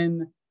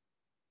then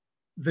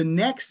the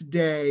next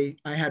day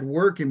I had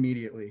work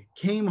immediately,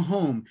 came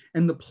home,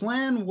 and the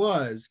plan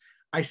was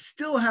I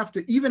still have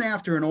to, even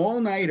after an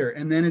all-nighter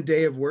and then a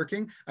day of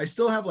working, I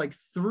still have like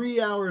 3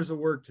 hours of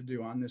work to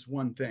do on this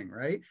one thing,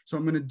 right? So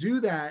I'm going to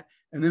do that,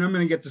 and then I'm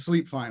going to get to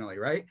sleep finally,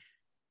 right?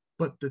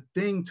 But the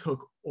thing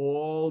took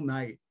all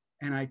night,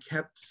 and I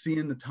kept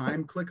seeing the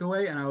time click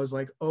away, and I was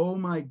like, oh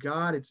my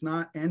God, it's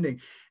not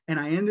ending. And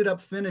I ended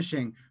up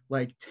finishing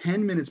like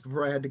 10 minutes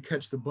before I had to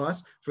catch the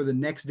bus for the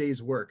next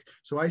day's work.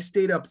 So I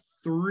stayed up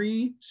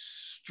 3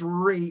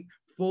 straight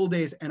full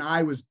days, and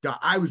I was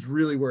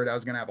really worried I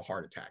was going to have a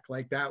heart attack.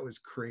 Like, that was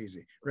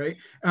crazy, right?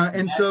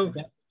 And so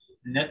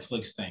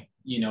Netflix thing,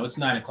 you know, it's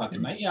 9 o'clock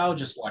at night. Yeah, I'll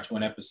just watch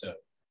one episode.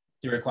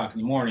 3 o'clock in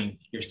the morning,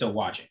 you're still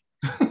watching.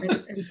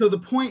 and so the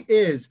point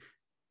is,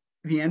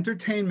 the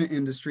entertainment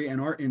industry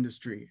and our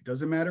industry, it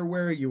doesn't matter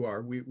where you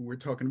are. We're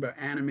talking about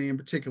anime in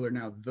particular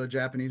now, the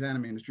Japanese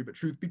anime industry, but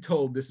truth be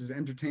told, this is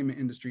entertainment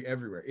industry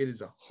everywhere. It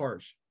is a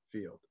harsh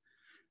field.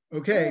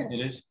 Okay. It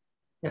is.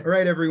 All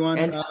right, everyone.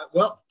 And,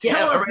 well,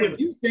 tell us what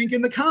you think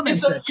in the comments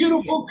It's a section.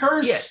 beautiful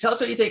curse. Yeah, tell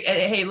us what you think. And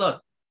hey, look,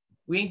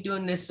 we ain't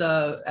doing this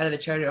out of the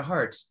charity of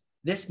hearts.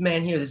 This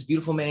man here, this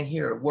beautiful man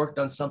here, worked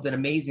on something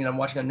amazing. I'm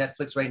watching on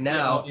Netflix right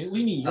now. Yeah,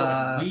 we mean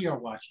we are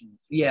watching.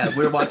 Yeah,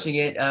 we're watching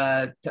it.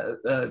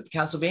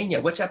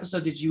 Castlevania. Which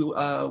episode did you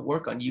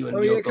work on? You and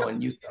Yoko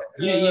and you.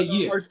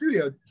 Yeah. Our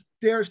studio,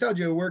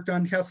 Shtajio worked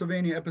on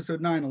Castlevania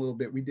episode 9 a little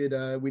bit. We did.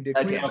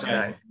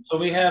 Okay. So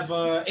we have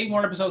 8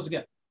 more episodes to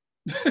get.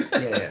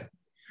 Yeah.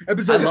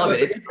 Episode. I love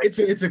it.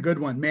 It's a good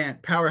one, man.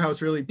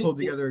 Powerhouse really pulled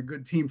together a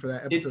good team for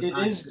that episode. It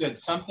is good.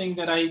 Something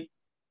that I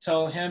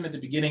tell him at the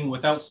beginning,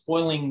 without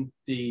spoiling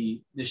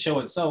the show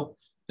itself,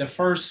 the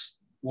first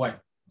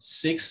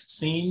 6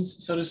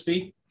 scenes, so to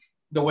speak,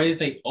 the way that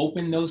they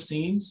open those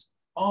scenes,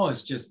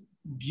 it's just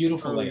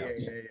beautiful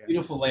layouts. Yeah.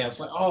 Beautiful layouts.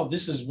 Like,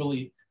 this is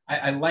really,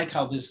 I like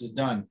how this is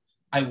done.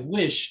 I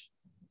wish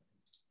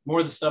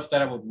more of the stuff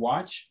that I would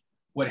watch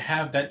would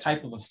have that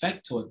type of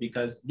effect to it,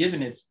 because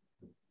given it's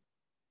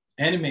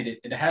animated,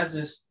 it has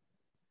this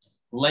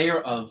layer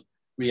of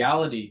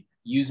reality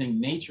using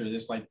nature.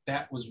 It's like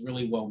that was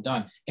really well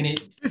done, and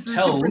it This is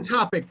tells a different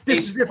topic.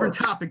 This is a different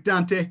topic,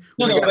 Dante.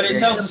 But it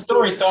tells the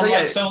story. So,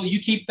 So, so you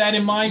keep that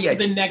in mind for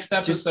the next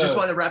episode. Just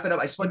wanted to wrap it up.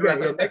 I just wanted to wrap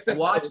it up. Next episode,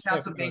 Watch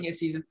Castlevania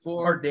season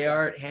 4.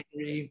 Dayart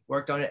Henry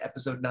worked on it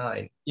episode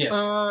 9. Yes.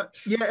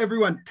 Yeah,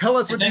 everyone, tell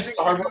us what you think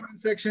in the comment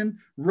section.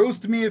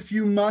 Roast me if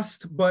you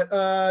must, but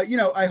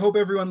I hope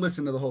everyone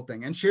listened to the whole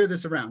thing and share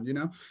this around.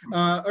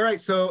 All right,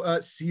 so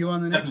see you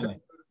on the next episode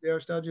of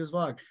Dayart Shtajio's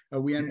vlog.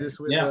 We end this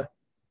with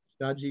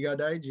Shtajio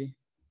Daiji.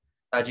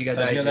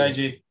 Shtajio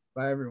Daiji.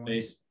 Bye, everyone.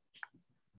 Peace.